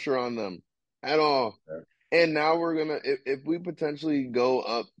 no pressure on them at all. Fair. And now we're gonna if we potentially go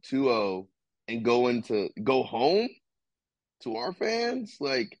up 2-0 and go home to our fans,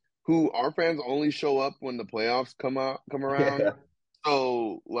 like who our fans only show up when the playoffs come around. Yeah.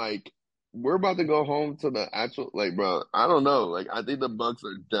 So like we're about to go home to the actual like bro, I don't know. Like I think the Bucks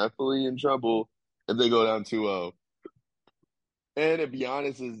are definitely in trouble if they go down 2-0. And if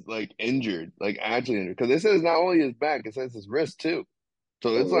Giannis is like injured, like actually injured, because it says not only his back, it says his wrist too.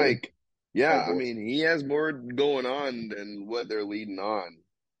 So Oh, it's really? like, Oh yeah, I boy. mean, he has more going on than what they're leading on.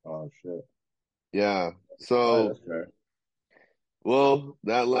 Oh shit. Yeah. All right, So, that's fair. well,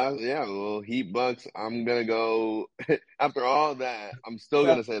 Heat Bucks, I'm gonna go after all that, I'm still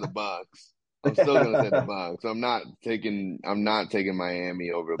gonna say the Bucks. I'm still gonna say the Bucks. I'm not taking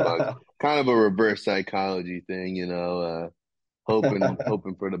Miami over the Bucks. Kind of a reverse psychology thing,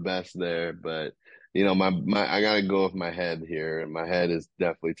 hoping for the best there, but my I gotta go with my head here, and my head is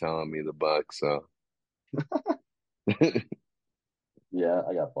definitely telling me the Bucks. So Yeah,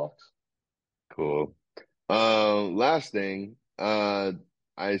 I got Bucks. cool. Last thing,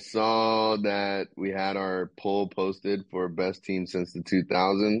 I saw that we had our poll posted for best team since the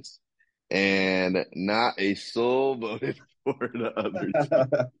 2000s, and not a soul voted for the other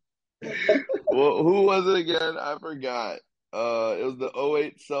team. Well, who was it again? I forgot. It was the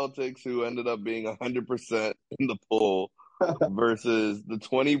 '08 Celtics who ended up being 100% in the poll. versus the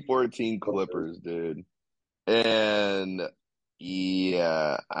 2014 Clippers. Clippers, dude. And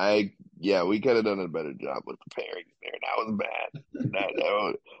yeah, we could have done a better job with the pairings there. That was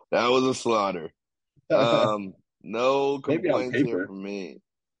bad. That was a slaughter. No Maybe on complaints here paper. from me.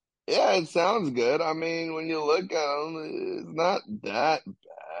 Yeah, it sounds good. I mean, when you look at them, it's not that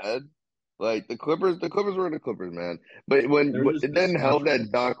bad. Like the Clippers were the Clippers, man. They're But just it didn't help dysfunctional.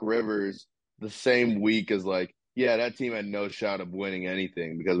 that Doc Rivers the same week as like, yeah, that team had no shot of winning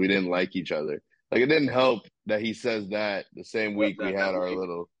anything because we didn't like each other. Like it didn't help that he says that the same week we had That our week.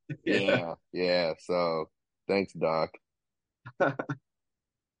 little, Yeah. yeah. So thanks, Doc.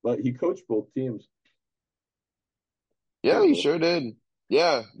 But he coached both teams. Yeah, Or he both. sure did.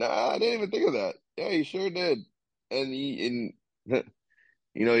 Yeah, nah, I didn't even think of that. Yeah, he sure did. And he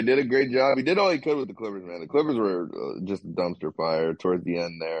did a great job. He did all he could with the Clippers, man. The Clippers were just a dumpster fire towards the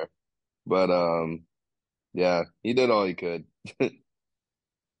end there. But yeah, he did all he could. Uh,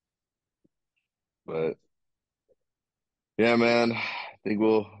 But yeah, man, I think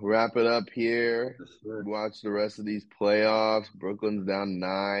we'll wrap it up here. yes, sir. Watch the rest of these playoffs. Brooklyn's down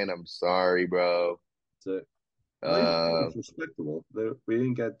 9. I'm sorry, bro. That's it. Uh, It's respectable. We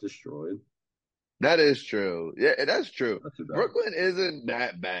didn't get destroyed. that is true. Yeah, that's true. Not too bad. Brooklyn isn't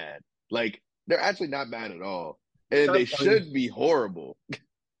that bad. Like, they're actually not bad at all. It's And kind they of funny. should be horrible.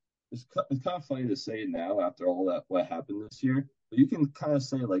 It's kind of funny to say now after all that what happened this year. But you can kind of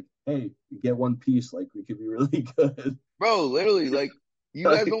say like, hey, you get one piece, like we could be really good. Bro, literally, like, you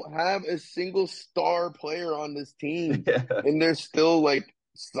guys Like, don't have a single star player on this team. yeah. And they're still, like,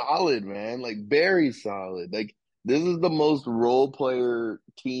 solid, man. Like, very solid. Like, this is the most role player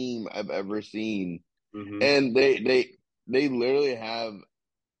team I've ever seen. hmm And they literally have,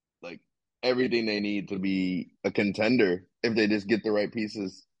 like, everything they need to be a contender if they just get the right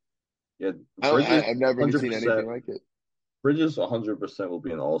pieces. Yeah, Bridges I've never seen 100%. anything like it. Bridges 100% will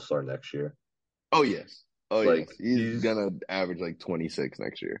be an all-star next year. Oh, yes. Oh, Like yes. He's he's gonna average, like, 26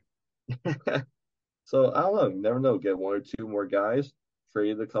 next year. so I don't know. You never know. Get one or two more guys,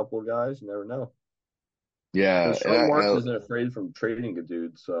 trade a couple of guys. You never know. Yeah, Because and Sean Marks isn't afraid from trading a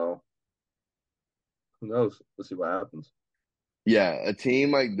dude. So who knows? Let's see what happens. yeah, a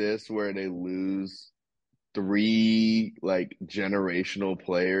team like this where they lose three like generational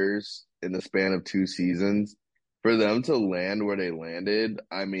players in the span of 2 seasons, for them to land where they landed,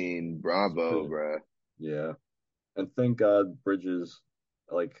 I mean, It's bravo, pretty. bruh. Yeah, and thank God Bridges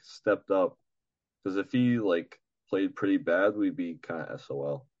like stepped up. Because if he like played pretty bad, we'd be kind of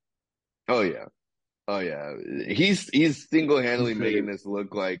SOL. Oh yeah. Oh yeah. He's single-handedly He's making good, this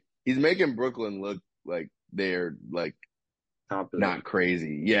look like he's making Brooklyn look like they're like competent. not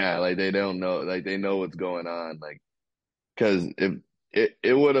crazy. Yeah, like they don't know, like they know what's going on. Like, because if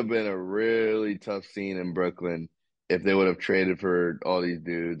it would have been a really tough scene in Brooklyn if they would have traded for all these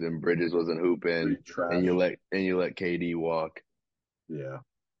dudes and Bridges wasn't hooping Pretty and you trash. let KD walk. Yeah.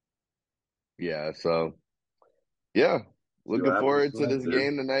 Yeah, so yeah. See what Looking happens forward to tonight, this dude.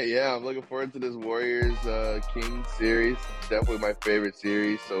 game tonight. Yeah, I'm looking forward to this Warriors Kings series. Definitely my favorite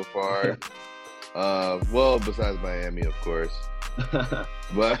series so far. Well, besides Miami, of course.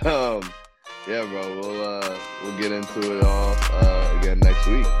 But yeah, bro, we'll get into it all again next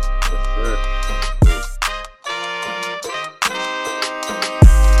week. Yes, sir.